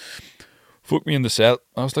 Fucked me in the cell.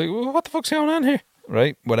 I was like, well, what the fuck's going on here?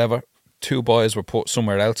 Right? Whatever. 2 boys were put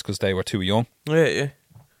somewhere else because they were too young. Yeah.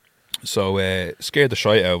 So scared the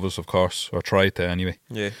shite out of us, of course, or tried to anyway.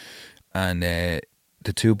 Yeah. And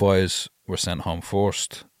the 2 boys were sent home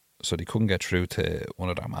first, so they couldn't get through to one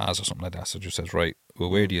of their mas or something like that. So just says, right,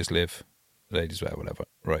 well, where do you live? Ladies, well, whatever.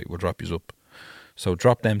 Right, we'll drop you up. So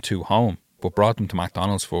dropped them 2 home, but brought them to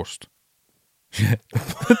McDonald's first. Yeah.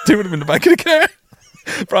 2 of them in the back of the car.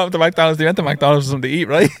 Brought them to McDonald's. They went to McDonald's for something to eat,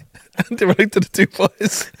 right? And they were like to the 2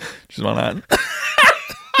 boys, just want hand.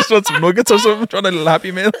 Just want some nuggets or something, trying a little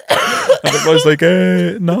Happy Meal. And the boy's like,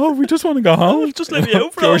 no, we just want to go home. Just let me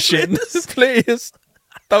out for Pure all shit. this. Please.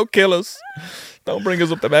 Don't kill us. Don't bring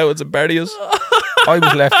us up the mountains and bury us. I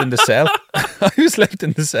was left in the cell.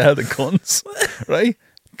 The cunts. Right?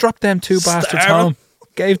 Dropped them 2 bastards home.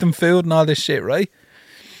 Gave them food and all this shit, right?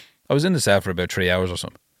 I was in the cell for about 3 hours or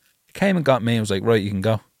something. He came and got me and was like, right, you can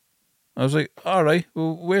go. I was like, all right,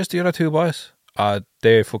 well, where's the other 2 boys?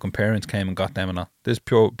 Their fucking parents came and got them and all. This is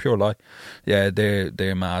pure lie. Yeah,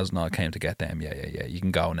 their mas and all came to get them. Yeah, you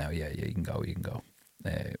can go now. Yeah, you can go.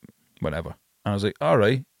 Whatever. And I was like, all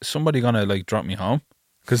right, is somebody gonna like drop me home?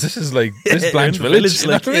 Because this is like, this is Blanche Village. You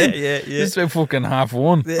know what I mean? Yeah. This is about fucking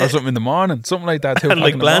 1:30 or something in the morning. Something like that. 2 And o'clock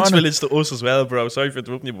like in the Blanche morning. Village to us as well, bro. Sorry for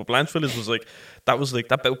interrupting you, but Blanche Village was like,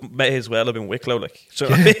 that may as well have been Wicklow, like. So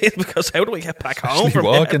I mean, because how do we get back home Actually from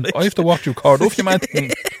walking. there? I have to walk through Cardiff, you man.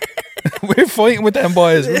 We're fighting with them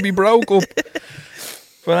boys. We'll be broke up.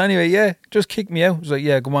 But anyway, yeah, just kicked me out. I was like,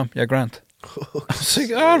 yeah, come on, yeah, Grant. I was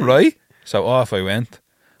like, all right. So off I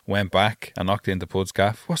went back and knocked into Pud's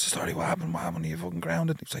gaff. What's the story? What happened? Are you fucking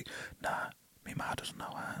grounded? He was like, nah, me ma doesn't know.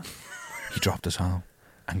 He dropped us home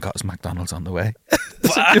and got us McDonald's on the way.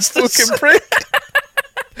 Like, you fucking prick.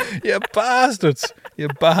 You bastards. You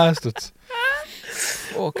bastards.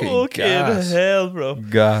 Fucking gas. hell, bro.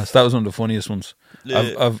 Gas. That was one of the funniest ones.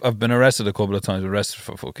 Yeah. I've been arrested a couple of times. Arrested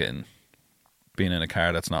for fucking being in a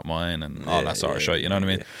car that's not mine and all that sort of shit. You know what I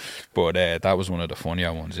mean? But that was one of the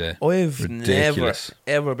funnier ones. Yeah. I've Ridiculous.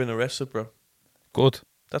 never ever been arrested, bro. Good.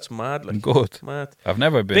 That's mad. Like, Good. Mad. I've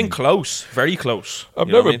never been close, very close. I've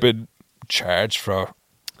You know never what I mean? been charged for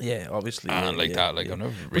Yeah, obviously. that. Like yeah. I've never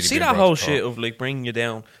really. But see been that brought whole to shit court. of like bringing you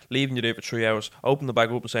down, leaving you there for 3 hours, open the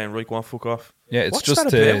bag up and saying, right, go on, fuck off. Yeah, it's What's just that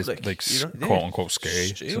to about? like you know? quote unquote scary.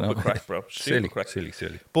 Stupid crack, bro. Stupid crack. Silly.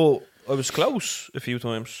 But I was close a few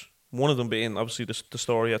times. One of them being obviously the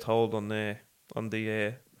story I told on the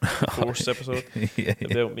first episode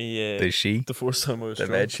about me. The first time I was The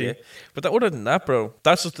drunk. red sheet. Yeah. But other than that, bro,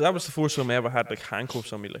 that was the first time I ever had like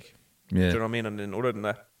handcuffs on me. Like, do you know Yeah, what I mean? And then other than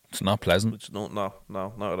that, it's not pleasant. it's no, not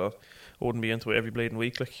at all. I wouldn't be into it every bleeding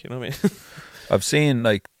week. Like, you know what I mean? I've seen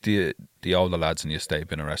like the older lads in the estate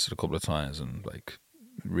been arrested a couple of times and like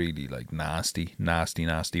really like nasty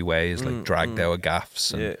ways, like dragged out of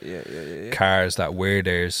gaffs and yeah. cars that were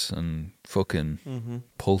theirs and fucking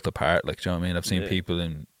pulled apart. Like, do you know what I mean? I've seen people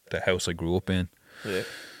in the house I grew up in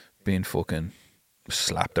being fucking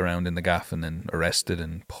slapped around in the gaff and then arrested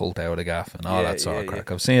and pulled out of the gaff and all that sort of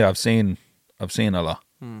crack. I've seen a lot.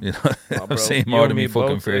 You know, Oh, bro, I've seen you more and than me me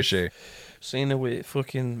fucking both, fair like, share. Seen it with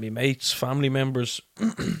fucking me mates, family members,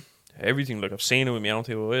 everything. Like, I've seen it with my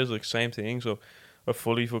auntie always, like, same thing. So I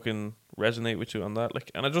fully fucking resonate with you on that.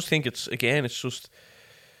 Like, and I just think it's like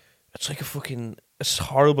a fucking, it's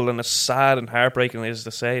horrible and it's sad and heartbreaking as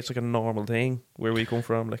to say. It's like a normal thing where we come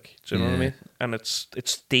from. Like, do you know what I mean? And it's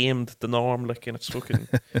deemed the norm. Like, and it's fucking,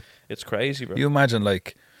 it's crazy, bro. You imagine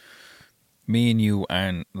like me and you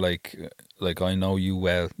aren't like I know you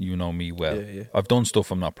well, you know me well. Yeah. I've done stuff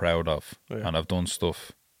I'm not proud of, Yeah. and I've done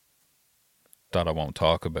stuff that I won't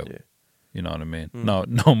talk about. Yeah. You know what I mean?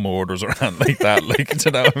 No murders or anything like that. Like, do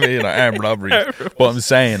you know what I mean? Or armed robberies. But I'm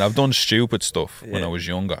saying I've done stupid stuff when I was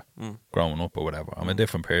younger, growing up or whatever. I'm a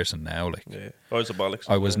different person now. Like, I was a bollocks.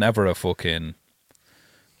 I was never a fucking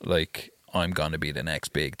like I'm gonna be the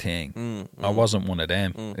next big thing. I wasn't one of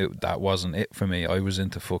them. That wasn't it for me. I was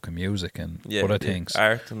into fucking music and other things.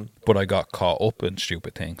 Art and But I got caught up in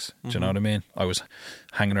stupid things. Do you know what I mean? I was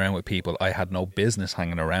hanging around with people I had no business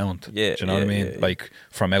hanging around. Yeah, Do you know what I mean? yeah. Like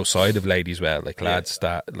from outside of Ladies Well, like lads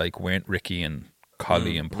that like weren't Ricky and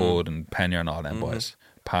Collie and Pud and Penya and all them boys,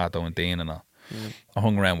 Pato and Dean and all. I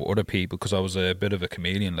hung around with other people because I was a bit of a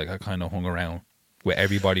chameleon. Like I kind of hung around with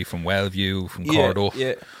everybody from Wellview, from Corduff.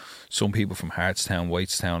 Yeah. Some people from Hartstown,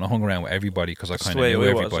 Whitestown. I hung around with everybody because I That's kind the of way knew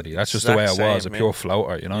I was. everybody. That's just the way I Exact was, a same, pure yeah.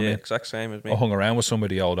 floater, you know what I mean? Exact same as me. I hung around with some of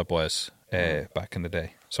the older boys back in the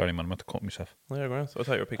day. Sorry, man, I'm about to cut myself. Yeah, right. I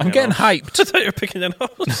thought you were picking. I'm getting hyped. I thought you were picking your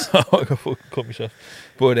nose. I got fucking cut myself.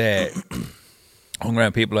 But hung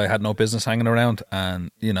around people I had no business hanging around, and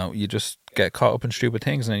you know, you just get caught up in stupid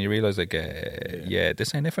things, and then you realise like,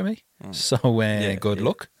 this ain't it for me. So good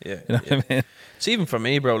luck. Yeah, You know what I mean? It's even for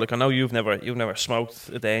me, bro. Like I know you've never smoked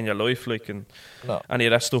a day in your life, like and any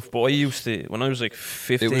of that stuff. But I used to when I was like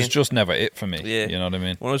 15. It was just never it for me. Yeah. You know what I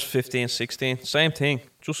mean? When I was 15, 16, same thing.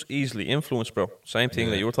 Just easily influenced, bro. Same thing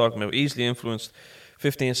that you were talking about. Easily influenced.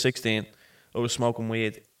 15, 16, I was smoking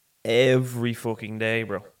weed every fucking day,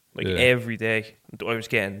 bro. Like every day. I was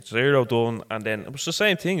getting zero done, and then it was the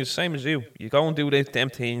same thing. It's the same as you. You go and do them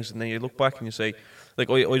things, and then you look back and you say, like,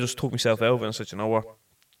 I just took myself out of it and said, you know what?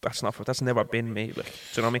 That's never been me. Like, do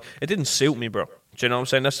you know what I mean? It didn't suit me, bro. Do you know what I'm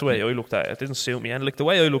saying? That's the way I looked at it. It didn't suit me, and like the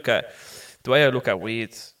way I look at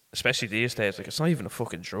weed, especially these days, like it's not even a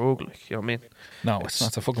fucking drug. Like, you know what I mean? No, it's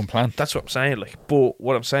not a fucking plant. That's what I'm saying. Like, but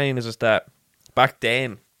what I'm saying is that back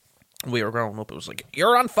then, we were growing up, it was like,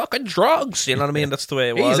 you're on fucking drugs. You know what I mean? That's the way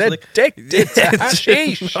it was. He's like, addicted to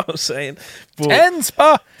hashish. You know what I'm saying? But, 10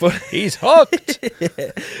 spot. but He's hooked.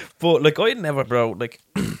 But like I'd never, bro, like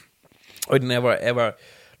I'd never ever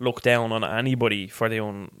look down on anybody for their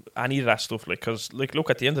own any of that stuff, like, because like look,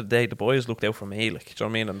 at the end of the day, the boys looked out for me, like, do you know what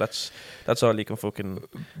I mean? And that's all you can fucking,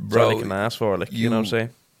 Bro, all you can ask for, like, you know what I'm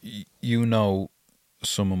saying? You know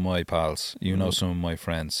some of my pals, you know some of my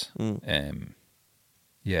friends.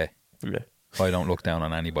 Yeah, I don't look down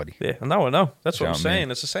on anybody. Yeah, I know. That's Do what you I'm know what I mean?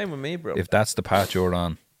 saying. It's the same with me, bro. If that's the path you're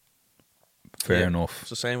on, fair enough. It's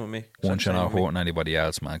the same with me. Once you're not hurting anybody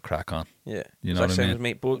else, man, crack on. Yeah, you know what I mean. With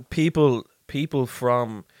me. But people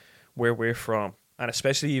from where we're from, and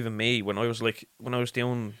especially even me, when I was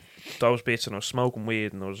doing those bits and I was smoking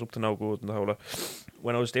weed and I was up to no good and the whole lot.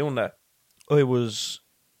 When I was doing that,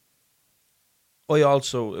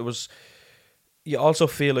 you also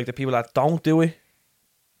feel like the people that don't do it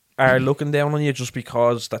are looking down on you just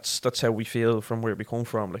because that's how we feel from where we come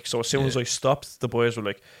from. Like, so as soon as I stopped, the boys were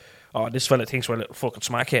like, "Oh, this fella thinks we're little fucking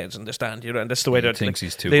smackheads," and understand, you know, and that's the way they thinks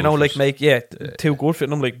he's too. They good don't for like us. make too good for it.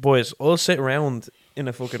 And I'm like, boys, I'll sit around in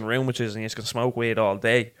a fucking room with you and you can smoke weed all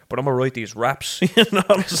day, but I'm gonna write these raps. You know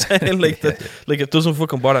what I'm saying? Like like it doesn't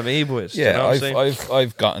fucking bother me, boys. Yeah, you know what I'm saying?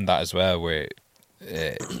 I've gotten that as well, where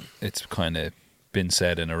it's kind of been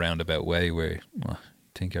said in a roundabout way where, well,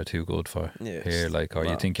 think you're too good for here, like, or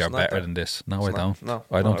you think you're better than this. No, I don't. No,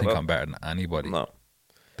 I don't think I'm better than anybody. No.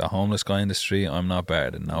 The homeless guy in the street, I'm not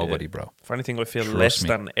better than nobody, bro. If anything, I feel Trust less me.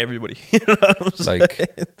 than everybody. You know what I'm Like,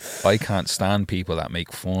 saying? I can't stand people that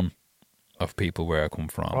make fun of people where I come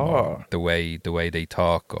from, or the way they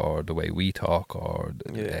talk, or the way we talk, or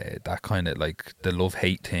that kind of, like, the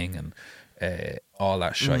love-hate thing and all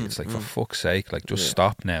that shit. It's like, for fuck's sake, like, just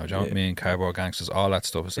stop now. Do you know what I mean? Cardboard gangsters, all that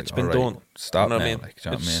stuff. It's like, It's been all right, done. stop You know now. what I mean? Like, do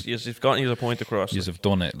you know what I mean? You've gotten your point across. You have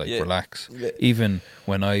done it. Like, relax. Yeah. Even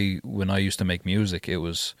when I used to make music, it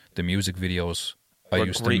was the music videos I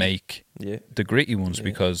used to make the gritty ones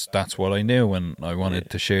because that's what I knew when I wanted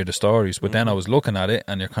to share the stories. But then I was looking at it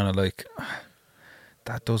and you're kind of like,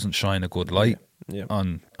 that doesn't shine a good light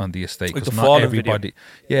on the estate, Like because the not Fallen everybody.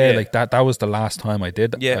 video. Like that was the last time I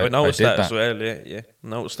did that. Yeah, I noticed did that as well. Yeah.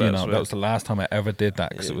 Noticed that as well. That was the last time I ever did that,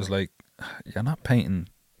 because it was like, you're not painting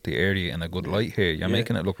the area in a good light here. You're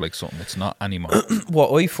making it look like something it's not anymore.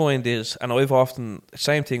 What I find is, and I've often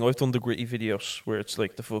same thing. I've done the gritty videos where it's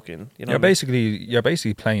like the fucking, you know, you're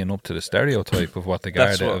basically playing up to the stereotype of what the Garda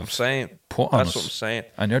that's what I'm have saying. put on That's us. what I'm saying.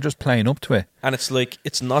 And you're just playing up to it. And it's like,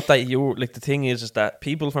 it's not that you're like, the thing is that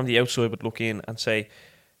people from the outside would look in and say,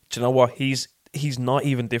 do you know what? He's not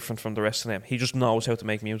even different from the rest of them. He just knows how to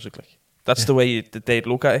make music. Like, that's the way that they'd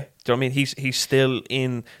look at it. Do you know what I mean? He's still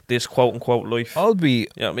in this quote unquote life. I'll be You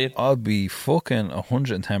know what I mean? I'll be fucking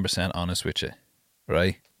 110% honest with you,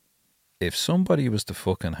 right? If somebody was to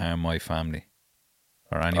fucking harm my family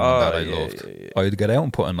or anyone that I loved, I'd get out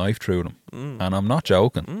and put a knife through them. And I'm not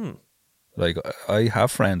joking. Like, I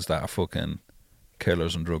have friends that are fucking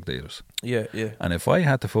killers and drug dealers. Yeah. And if I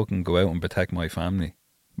had to fucking go out and protect my family,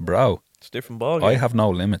 bro, It's a different ballgame. I have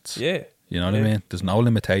no limits. Yeah. You know what I mean? There's no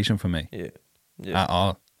limitation for me Yeah. at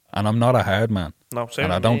all. And I'm not a hard man. No, same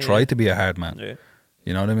And I with don't me, try to be a hard man. Yeah.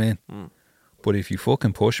 You know what I mean? But if you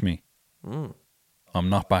fucking push me, I'm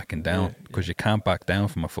not backing down, because you can't back down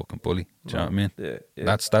from a fucking bully. Do you know what I mean? Yeah.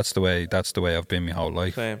 That's the way I've been my whole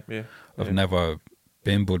life. Same. Yeah. I've never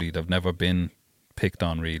been bullied. I've never been picked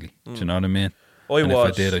on, really. Do you know what I mean? And if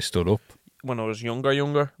I did, I stood up. When I was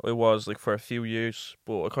younger, I was like for a few years,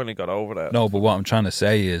 but I kind of got over that. No, but what I'm trying to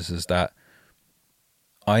say is that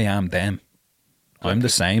I am them. I'm the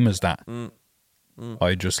same as that.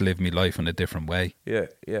 I just live my life in a different way. Yeah.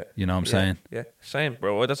 You know what I'm saying? Yeah, same,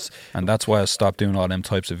 bro. That's why I stopped doing all them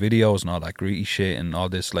types of videos and all that gritty shit and all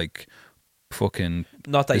this, like, fucking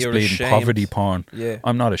Not that you're bleeding ashamed. poverty porn. Yeah.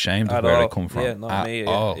 I'm not ashamed of At where I all. come from. Yeah, not at me.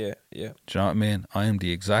 all. Yeah. Do you know what I mean? I am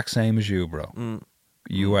the exact same as you, bro.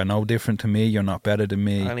 You are no different to me. You're not better than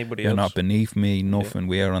me. Anybody You're else. not beneath me. Nothing.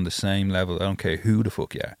 We are on the same level. I don't care who the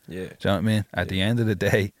fuck you are. Yeah. Do you know what I mean? At the end of the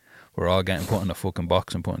day, we're all getting put in a fucking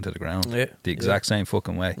box and put into the ground. Yeah. The exact same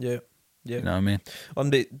fucking way. Yeah. You know what I mean?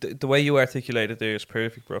 The way you articulated there is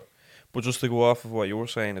perfect, bro. But just to go off of what you were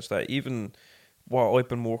saying is that even what I've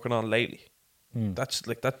been working on lately, that's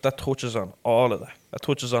like that touches on all of that. That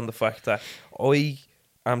touches on the fact that I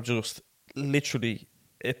am just literally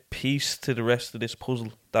a piece to the rest of this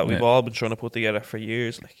puzzle that we've all been trying to put together for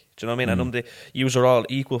years. Like, do you know what I mean? And yous are all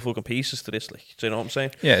equal fucking pieces to this. Like, do you know what I'm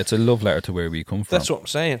saying? Yeah, it's a love letter to where we come from. That's what I'm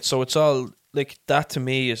saying. So it's all like that to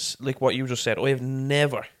me is like what you just said. I have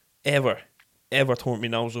never, ever turned my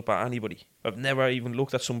nose up at anybody. I've never even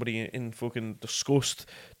looked at somebody in fucking disgust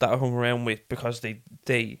that I hung around with because they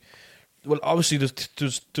well, obviously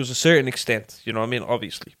there's a certain extent, you know what I mean,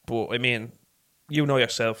 obviously. But I mean, you know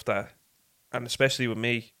yourself that, and especially with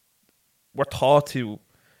me, we're taught to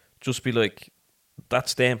just be like,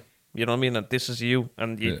 that's them. You know what I mean? And this is you.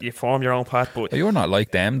 And you form your own path. But you're not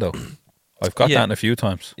like them, though. I've got that in a few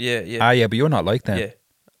times. Yeah. Yeah, but you're not like them. Yeah.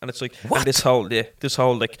 And it's like, what? And this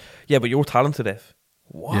whole, like, yeah, but you're talented, Ev.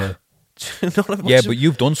 What? Yeah. You know what I mean? Yeah, but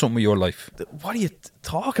you've done something with your life. What are you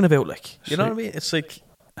talking about? Like, you know what I mean? It's like,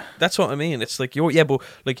 that's what I mean. It's like, but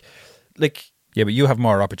like, Yeah, but you have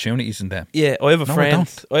more opportunities than them. Yeah, I have a No, I friend.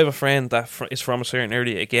 don't. I have a friend that is from a certain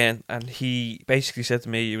area again, and he basically said to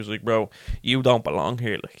me, he was like, "Bro, you don't belong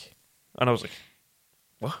here." Like, and I was like,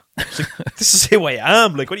 "What?" I was like, "This is who I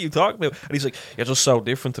am. Like, what are you talking about?" And he's like, "You're just so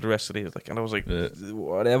different to the rest of these." Like, and I was like, Yeah.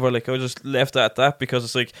 "Whatever." Like, I just left it at that because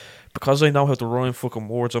it's like, because I know how to rhyme fucking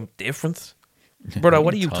words, I'm different. Brother,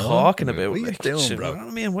 what are you talking about? What are you Like, doing, you bro? know what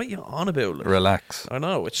I mean? What are you on about? Like, Relax. I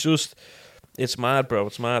know, it's just, it's mad, bro.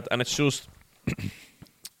 It's mad, and it's just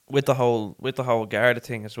with the whole Garda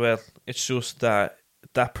thing as well. It's just that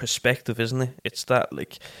perspective, isn't it? It's that,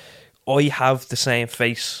 like, I have the same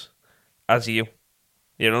face as you.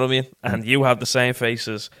 You know what I mean? And you have the same face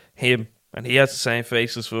as him, and he has the same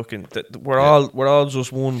face as fucking. We're all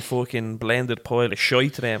just one fucking blended pile of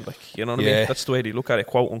shite to them. Like, you know what I mean? Yeah. That's the way they look at it,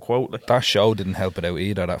 quote unquote. Like, That show didn't help it out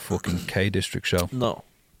either, that fucking K District show. no,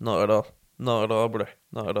 not at all. Not at all, brother.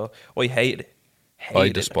 Not at all. I hated it. I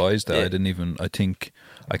despised it. Yeah. I didn't even, I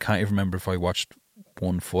can't even remember if I watched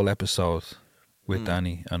one full episode with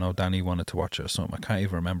Danny. I know Danny wanted to watch it or something. I can't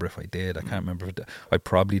even remember if I did. I can't remember if I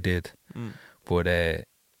probably did. But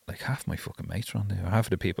like half my fucking mates were on there. Half of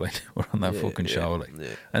the people I knew were on that fucking show. Like,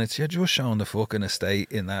 and you're just showing the fucking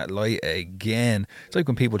estate in that light again. It's like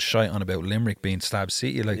when people shite on about Limerick being Stab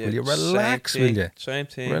City. Like, will you relax? Will you? Same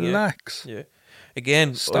thing. Relax. Yeah.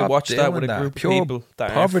 Again, Stop I watched that with doing a group Pure of people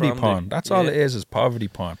that poverty aren't from porn. there. That's all it is poverty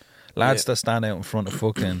porn. Lads Yeah. that stand out in front of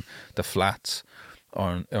fucking the flats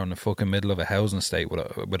or in the fucking middle of a housing estate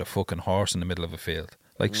with a fucking horse in the middle of a field.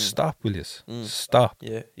 Like, stop, will you? Stop.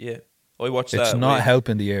 Yeah, yeah. I watched that. It's not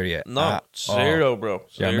helping the area. No, at zero, all. bro.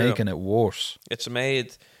 You're Zero. making it worse. It's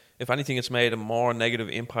made, if anything, it's made a more negative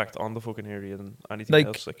impact on the fucking area than anything Like,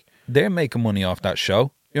 else. Like, they're making money off that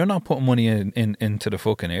show. You're not putting money into the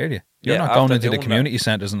fucking area. You're Yeah, not going after into the doing community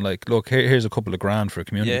centres and like, look, here's a couple of grand for a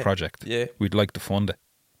community Yeah, project. yeah. We'd like to fund it.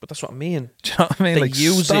 but that's what I mean. Do you know what I mean? They Like,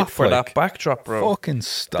 use stop, it for like, that backdrop, bro. Fucking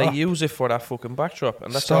stop. They use it for that fucking backdrop,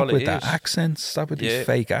 and that's Stop all it with is. that accent. Stop with Yeah. these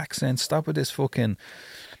fake accents. Stop with this fucking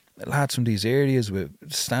lads from these areas with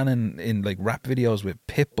standing in like rap videos with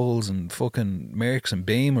pit bulls and fucking Mercs and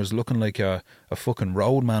Beamers looking like a fucking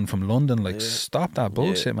roadman from London. Like, stop that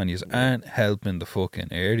bullshit, man. You aren't helping the fucking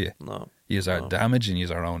area. No. You are damaging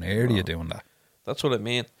your own area doing that. That's what I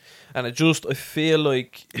mean. And I feel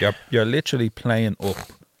like You're literally playing up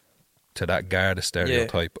to that Garda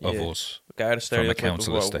stereotype of us. Garda stereotype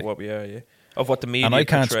council of estate. what we are, yeah. Of what the media And I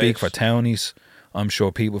can't portrays. speak for townies. I'm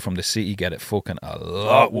sure people from the city get it fucking a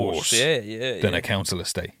lot worse than a council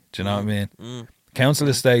estate. Do you know what I mean? Council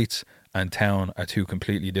estates and town are two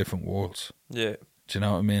completely different worlds. Yeah, Do you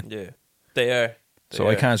know what I mean? yeah. They are. So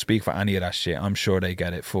I can't speak for any of that shit. I'm sure they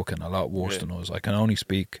get it fucking a lot worse than us. I can only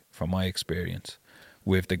speak from my experience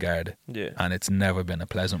with the Garda. Yeah. And it's never been a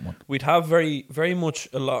pleasant one. We'd have very, very much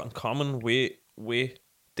a lot in common with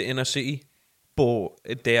the inner city, but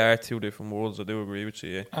they are two different worlds. I do agree with you,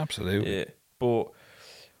 yeah. Absolutely. Yeah, but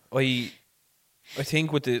I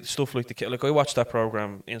think with the stuff like the K, like I watched that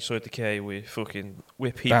program Inside the K with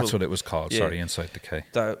people. That's what it was called. Yeah. Sorry, Inside the K.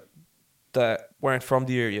 that weren't from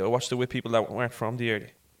the area. I watched it with people that weren't from the area,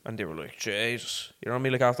 and they were like, Jesus, you know what I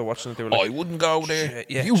mean? Like after watching it, they were like, I wouldn't go there.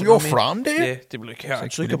 Yeah, You're do know what I mean? from there? Yeah, they were like, yeah,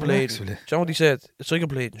 it's like will a you blade. relax, Do will you you? know what he said? It's like a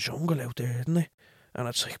blade in jungle out there, isn't it? And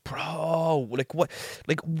it's like, bro, what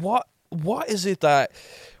is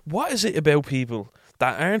it about people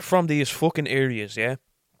that aren't from these fucking areas, yeah,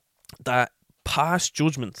 that pass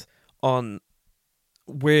judgment on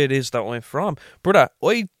where it is that I'm from? Brother,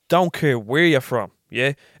 I don't care where you're from,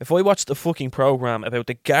 yeah? If I watched a fucking program about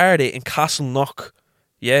the Garda in Castleknock,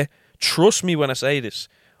 yeah, trust me when I say this,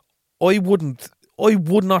 I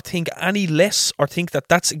would not think any less or think that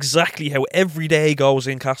that's exactly how every day goes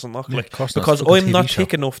in Castleknock. Yeah, Like, of course not. because It's a fucking I'm not TV show.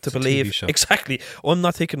 thick enough to It's a TV believe show. exactly. I'm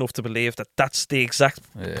not thick enough to believe that that's the exact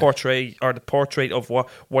portrait or the portrait of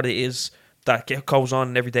what it is that goes on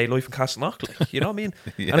in everyday life in Castleknock. Like, you know what I mean?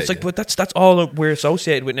 Yeah, and it's like, yeah. but that's all we're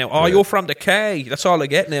associated with now. Oh, Yeah. you're from the K. That's all I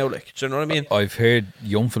get now. Like, do you know what I mean? I've heard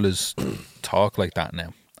young fellas talk like that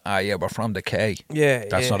now. Yeah, we're from the K. Yeah,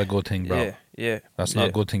 That's yeah. not a good thing, bro. Yeah, yeah. That's yeah. not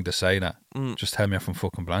a good thing to say that. Just tell me I'm from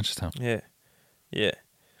fucking Blanchardstown. Yeah, yeah.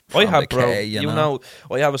 From I have, the bro. K, You you know,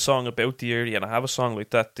 I have a song about the area, and I have a song like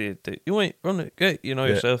that. You ain't run it, okay, you know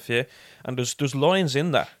Yeah. yourself, yeah. And there's lines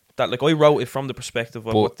in that like I wrote it from the perspective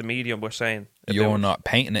of But what the media were saying. You're about- not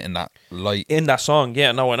painting it in that light. in that song.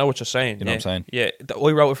 Yeah, no, I know what you're saying. You know what I'm saying? Yeah,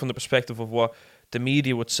 I wrote it from the perspective of what the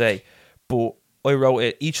media would say, but I wrote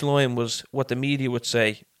it. Each line was what the media would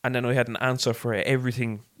say, and then I had an answer for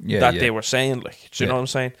everything that they were saying. Like, do you know what I'm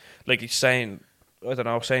saying? Like he's saying, I don't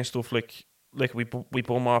know, saying stuff like we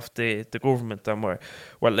bum off the government and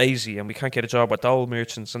we're lazy and we can't get a job at dole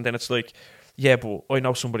merchants, and then it's like Yeah, but I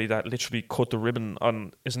know somebody that literally cut the ribbon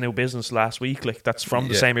on his new business last week. Like, that's from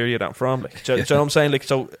the same area that I'm from. Like, do you know what I'm saying? Like,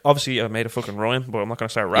 so obviously I made a fucking rhyme, but I'm not gonna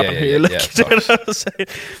start rapping here. Like, do you know what I'm saying?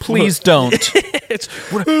 Please don't.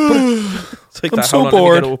 It's like I'm that. so Hold on,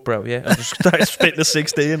 bored. let me get up, bro. Yeah, I just started spitting a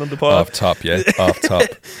 16 on the pod. Off top, yeah, off top.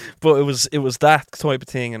 But it was that type of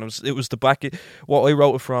thing, and it was the back. What I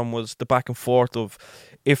wrote it from was the back and forth of,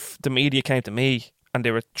 if the media came to me and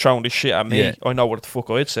they were throwing this shit at me, I know what the fuck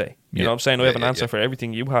I'd say. You know what I'm saying? I have an answer for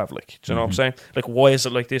everything you have. Like, do you know what I'm saying? Like, why is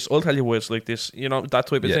it like this? I'll tell you why it's like this. You know, that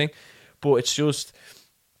type of thing. But it's just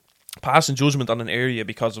passing judgment on an area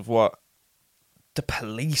because of what the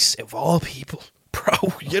police, of all people,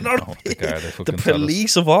 bro. You know what I mean? The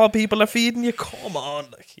police of all people are feeding you. Come on,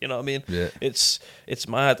 like, you know what I mean? Yeah. It's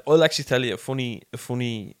mad. I'll actually tell you a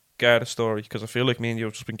funny Garda story, because I feel like me and you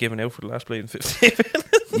have just been giving out for the last play in 15 minutes.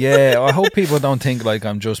 Yeah, I hope people don't think like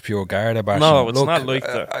I'm just pure Garda bashing. No, it's not like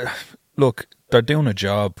that. Look, they're doing a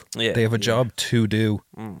job. Yeah, they have a job to do.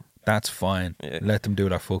 That's fine. Yeah. Let them do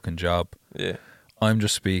their fucking job. Yeah. I'm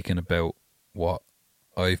just speaking about what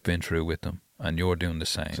I've been through with them, and you're doing the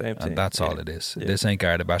same and that's all it is. This ain't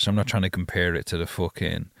Garda bashing. I'm not trying to compare it to the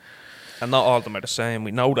fucking... And not all of them are the same.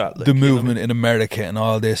 We know that. Like, the movement in America and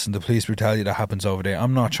all this and the police brutality that happens over there.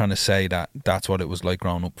 I'm not trying to say that that's what it was like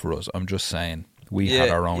growing up for us. I'm just saying we had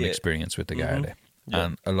our own experience with the Garda.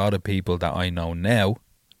 And a lot of people that I know now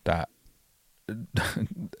that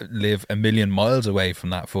live a million miles away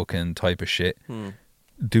from that fucking type of shit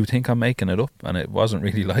do think I'm making it up, and it wasn't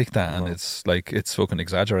really like that. And it's like, it's fucking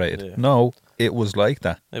exaggerated. No, it was like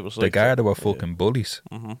that. It was the like Garda that. were fucking bullies.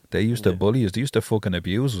 They used to bully us. They used to fucking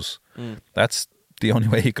abuse us. That's the only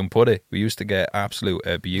way you can put it. We used to get absolute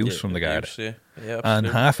abuse from the Garda. And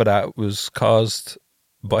half of that was caused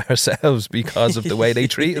by ourselves because of the way they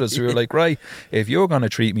treated us. We were like, right, if you're going to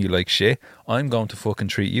treat me like shit, I'm going to fucking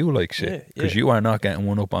treat you like shit, because you are not getting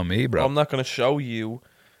one up on me, bro. I'm not going to show you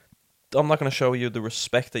the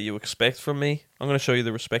respect that you expect from me. I'm going to show you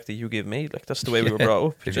the respect that you give me. Like, that's the way we were brought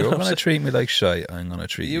up. If you're going to treat me like shit, I'm going to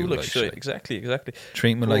treat you like shit. Exactly.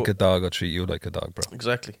 Treat me like a dog, I'll treat you like a dog, bro.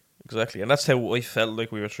 Exactly. And that's how I felt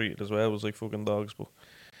like we were treated as well, was like fucking dogs. But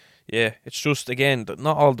yeah, it's just, again, that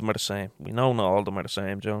not all of them are the same. We know not all of them are the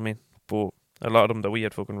same, do you know what I mean? But a lot of them that we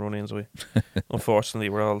had fucking run-ins with, unfortunately,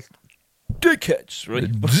 we're all dickheads, right?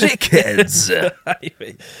 Dickheads!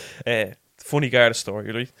 Anyway, funny Garda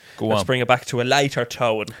story, right? Let's bring it back to a lighter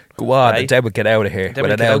tone. Go on, right? Then we get out of here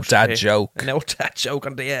with an old dad joke. An old dad joke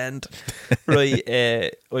on the end. Right,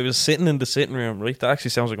 I was sitting in the sitting room, right? That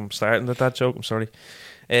actually sounds like I'm starting the dad joke, I'm sorry.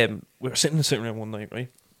 We were sitting in the sitting room one night, right?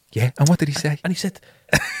 Yeah, and what did he say? And he said,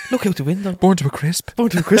 look out the window. Born to a crisp.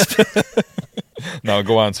 No,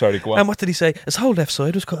 go on, sorry, go on. And what did he say? His whole left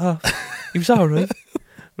side was cut off. He was alright.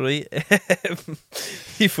 Right?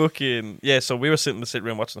 He fucking... Yeah, so we were sitting in the sitting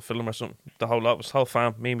room watching a film or something. The whole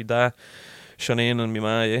fam, me and my dad, Sinead and my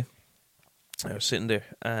ma, yeah. I was sitting there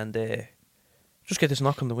and just get this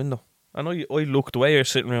knock on the window. I know I looked the way your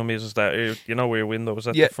sitting room is that, you know where your window is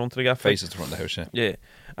at the front of the gaff. Faces the front of the house, yeah.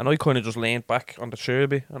 And I kind of just leaned back on the chair a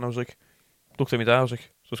bit, and I was like, looked at my dad, I was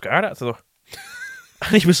like, so it's Garda at the door.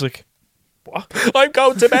 And he was like, what? I'm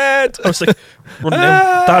going to bed. I was like, running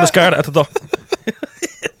down, Dad is Garda at the door.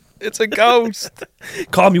 It's a ghost.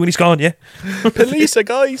 Call me when he's gone, yeah. Police a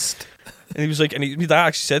ghost. And he was like, my dad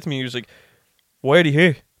actually said to me, he was like, why are they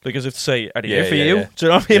here? Like, as if to say, are they here for you? Yeah. Do you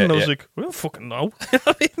know what I mean? And I was like, I don't fucking know. You know what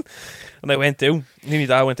I mean? And I went down, me and my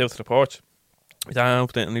dad went out to the porch. My dad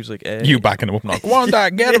opened it and he was like, you backing him up now. Go on,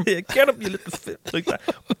 Dad, get him. Get him, you little fit. Like that.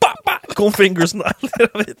 Bah, bah, gun fingers and all. You know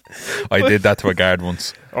what I mean? I did that to a guard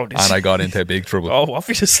once, and I got into big trouble. Oh,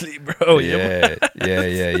 obviously, bro. Yeah.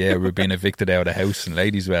 We were being evicted out of the house in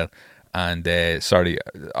Ladieswell. And, sorry,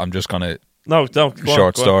 I'm just going to... No,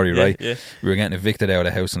 short story, right? Yeah. We were getting evicted out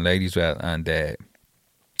of the house in Ladieswell, and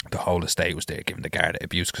the whole estate was there giving the guard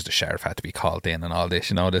abuse because the sheriff had to be called in and all this,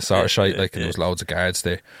 you know, this sort of shite. And there was loads of guards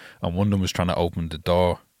there, and one of them was trying to open the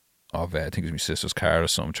door of I think it was my sister's car or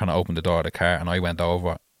something, trying to open the door of the car, and I went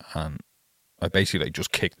over and I basically like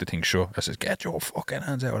just kicked the thing shut. I said, get your fucking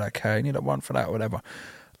hands out of that car, you need a warrant for that or whatever.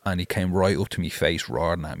 And he came right up to me face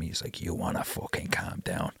roaring at me. He's like, you want to fucking calm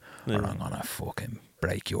down or I'm going to fucking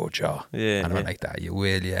break your jaw. And I went like that, you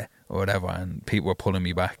will, yeah, or whatever. And people were pulling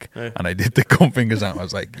me back. And I did the gun fingers out. I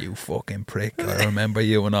was like, you fucking prick, I remember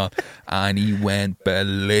you and all. And he went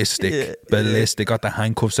ballistic. Got the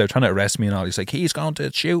handcuffs out, trying to arrest me and all. He's like, he's going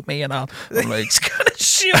to shoot me and all. I'm like, he's going to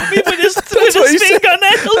shoot me with his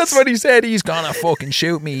fingernails. That's what he said. He's going to fucking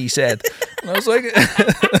shoot me, he said. And I was like,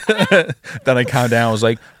 then I calmed down. I was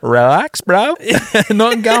like, relax, bro.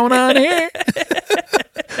 Nothing going on here.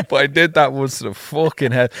 But I did that once to the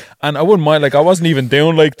fucking head. And I wouldn't mind, like, I wasn't even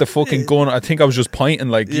doing, like, the fucking gun. I think I was just pointing,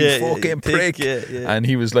 like, you fucking prick. And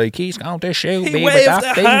he was like, he's going to shoot me with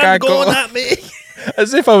that finger gun. At me.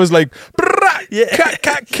 As if I was like,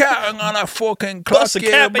 cat, I'm gonna fucking clock you,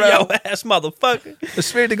 cap bro. in your ass, motherfucker. I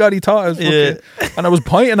swear to God, he thought I was fucking... And I was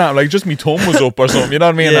pointing at him, like, just my thumb was up or something, you know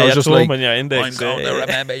what I mean? I was just like, I'm going to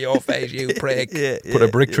remember your face, you prick. Put a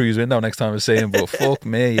brick through his window next time I say him, but fuck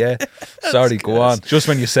me, Sorry, go on. Just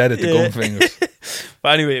when you said it, the gun fingers.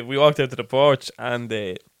 But anyway, we walked out to the porch, and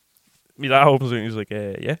my dad opens it, and he's like,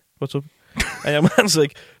 yeah, what's up? And your man's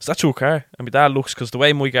like, is that your car? And my dad looks, because the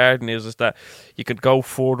way my garden is that you could go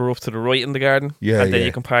further up to the right in the garden, and then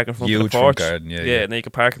you can park in front of the porch. Garden, and then you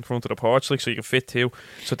can park in front of the porch, like, so you can fit two.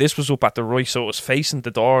 So this was up at the right, so it was facing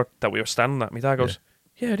the door that we were standing at. My dad goes,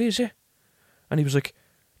 yeah, it is, yeah. And he was like,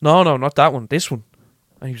 no, not that one, this one.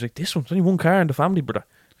 And he was like, this one, there's only one car in the family, brother.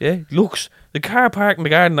 Yeah, looks, the car parked in the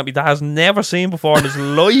garden that my dad has never seen before in his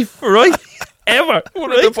life, right? Ever.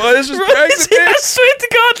 One of the boys just parked I swear to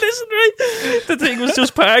God, listen, right? The thing was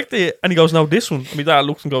just parked there. And he goes, no, this one. And my dad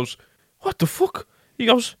looks and goes, what the fuck? He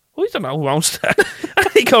goes, I don't know who owns that. And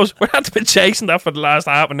he goes, we had been chasing that for the last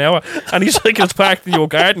half an hour. And he's like, it's parked in your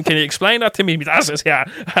garden. Can you explain that to me? My dad says, yeah,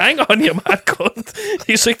 hang on, you mad cunt.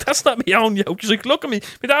 He's like, that's not me own yoke. He's like, look at me.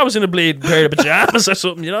 My dad was in a bleeding pair of pajamas or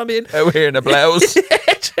something, you know what I mean? Out here in a blouse. Yeah,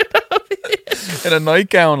 you know what I mean? In a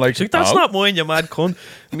nightgown, like, he's like, that's not mine, you mad cunt.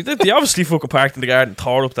 I mean, they obviously fucking parked in the garden,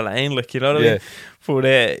 tore up the lane, like, you know what I mean?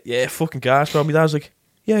 But, fucking gas, bro. My dad's like,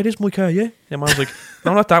 yeah, it is my car, yeah. And man's like,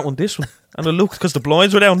 no, not that one, this one. And I looked, because the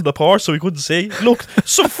blinds were down in the porch, so we couldn't see. Look,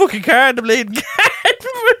 some fucking car in the bleeding garden.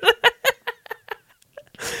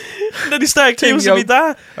 And then he started accusing me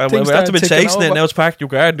dad. And we had to be chasing it, now it's parked in your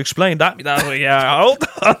garden. Explain that. My dad's like, yeah, hold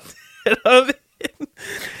on. You know what I mean?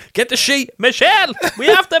 Get the sheet. Michelle, we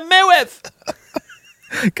have to move.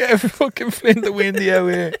 Get a fucking flint the windy out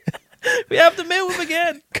here. We have to move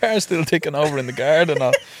again. Car's still ticking over in the garden.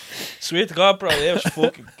 Swear to God, bro, it was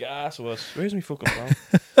fucking gas. Where's me fucking phone?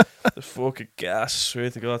 The fucking gas, swear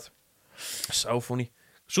to God. So funny.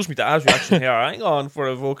 It's just me dad's reaction here. Hang on for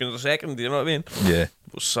a fucking second, you know what I mean? Yeah.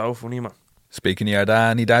 It was so funny, man. Speaking of your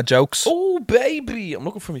dad, any dad jokes? Oh, baby. I'm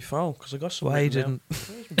looking for my phone, because I got some. Why didn't...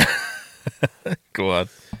 Go on.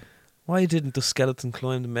 Why didn't the skeleton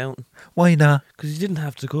climb the mountain? Why not? Because he didn't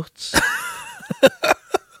have the guts.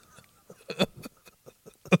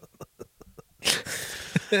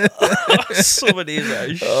 Some of these are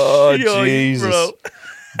Jesus. Bro.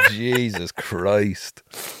 Jesus Christ.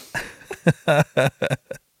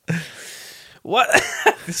 What?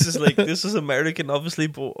 This is American, obviously,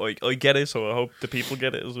 but I get it, so I hope the people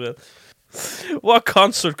get it as well. What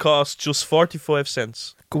concert costs just 45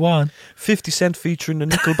 cents? Go on. 50 Cent featuring the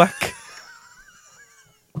Nickelback.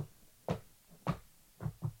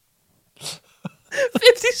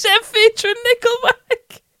 50 Cent featuring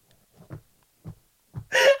Nickelback.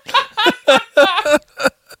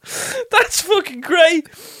 That's fucking great.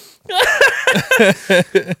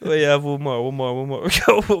 We have one more. We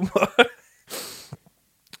go one more.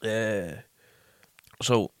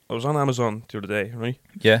 So I was on Amazon the other day, right?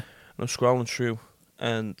 Yeah. And I was scrolling through,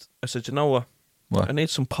 and I said, you know what? What? I need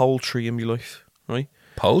some poultry in my life, right?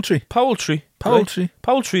 Poultry? Poultry. Poultry? Right?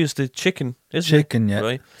 Poultry is the chicken, isn't it? Chicken, yeah.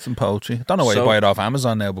 Right? Some poultry. I don't know why you buy it off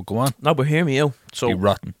Amazon now, but go on. No, but hear me out. So be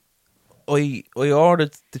rotten. I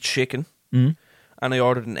ordered the chicken, and I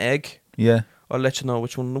ordered an egg. Yeah. I'll let you know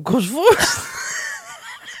which one of them goes first.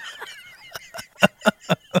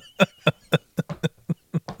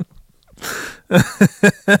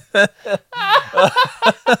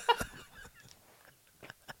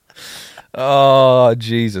 Oh,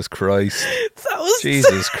 Jesus Christ. That was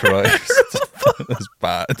Jesus Christ. That was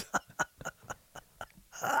bad.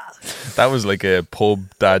 That was like a pub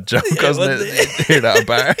dad joke, wasn't it? Here at a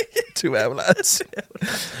bar. 2 outlets.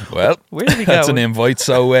 Well, that's an invite,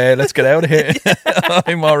 so let's get out of here.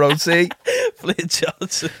 I'm ROC. Flint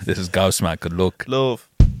Johnson. This is Ghostman. Good luck. Love.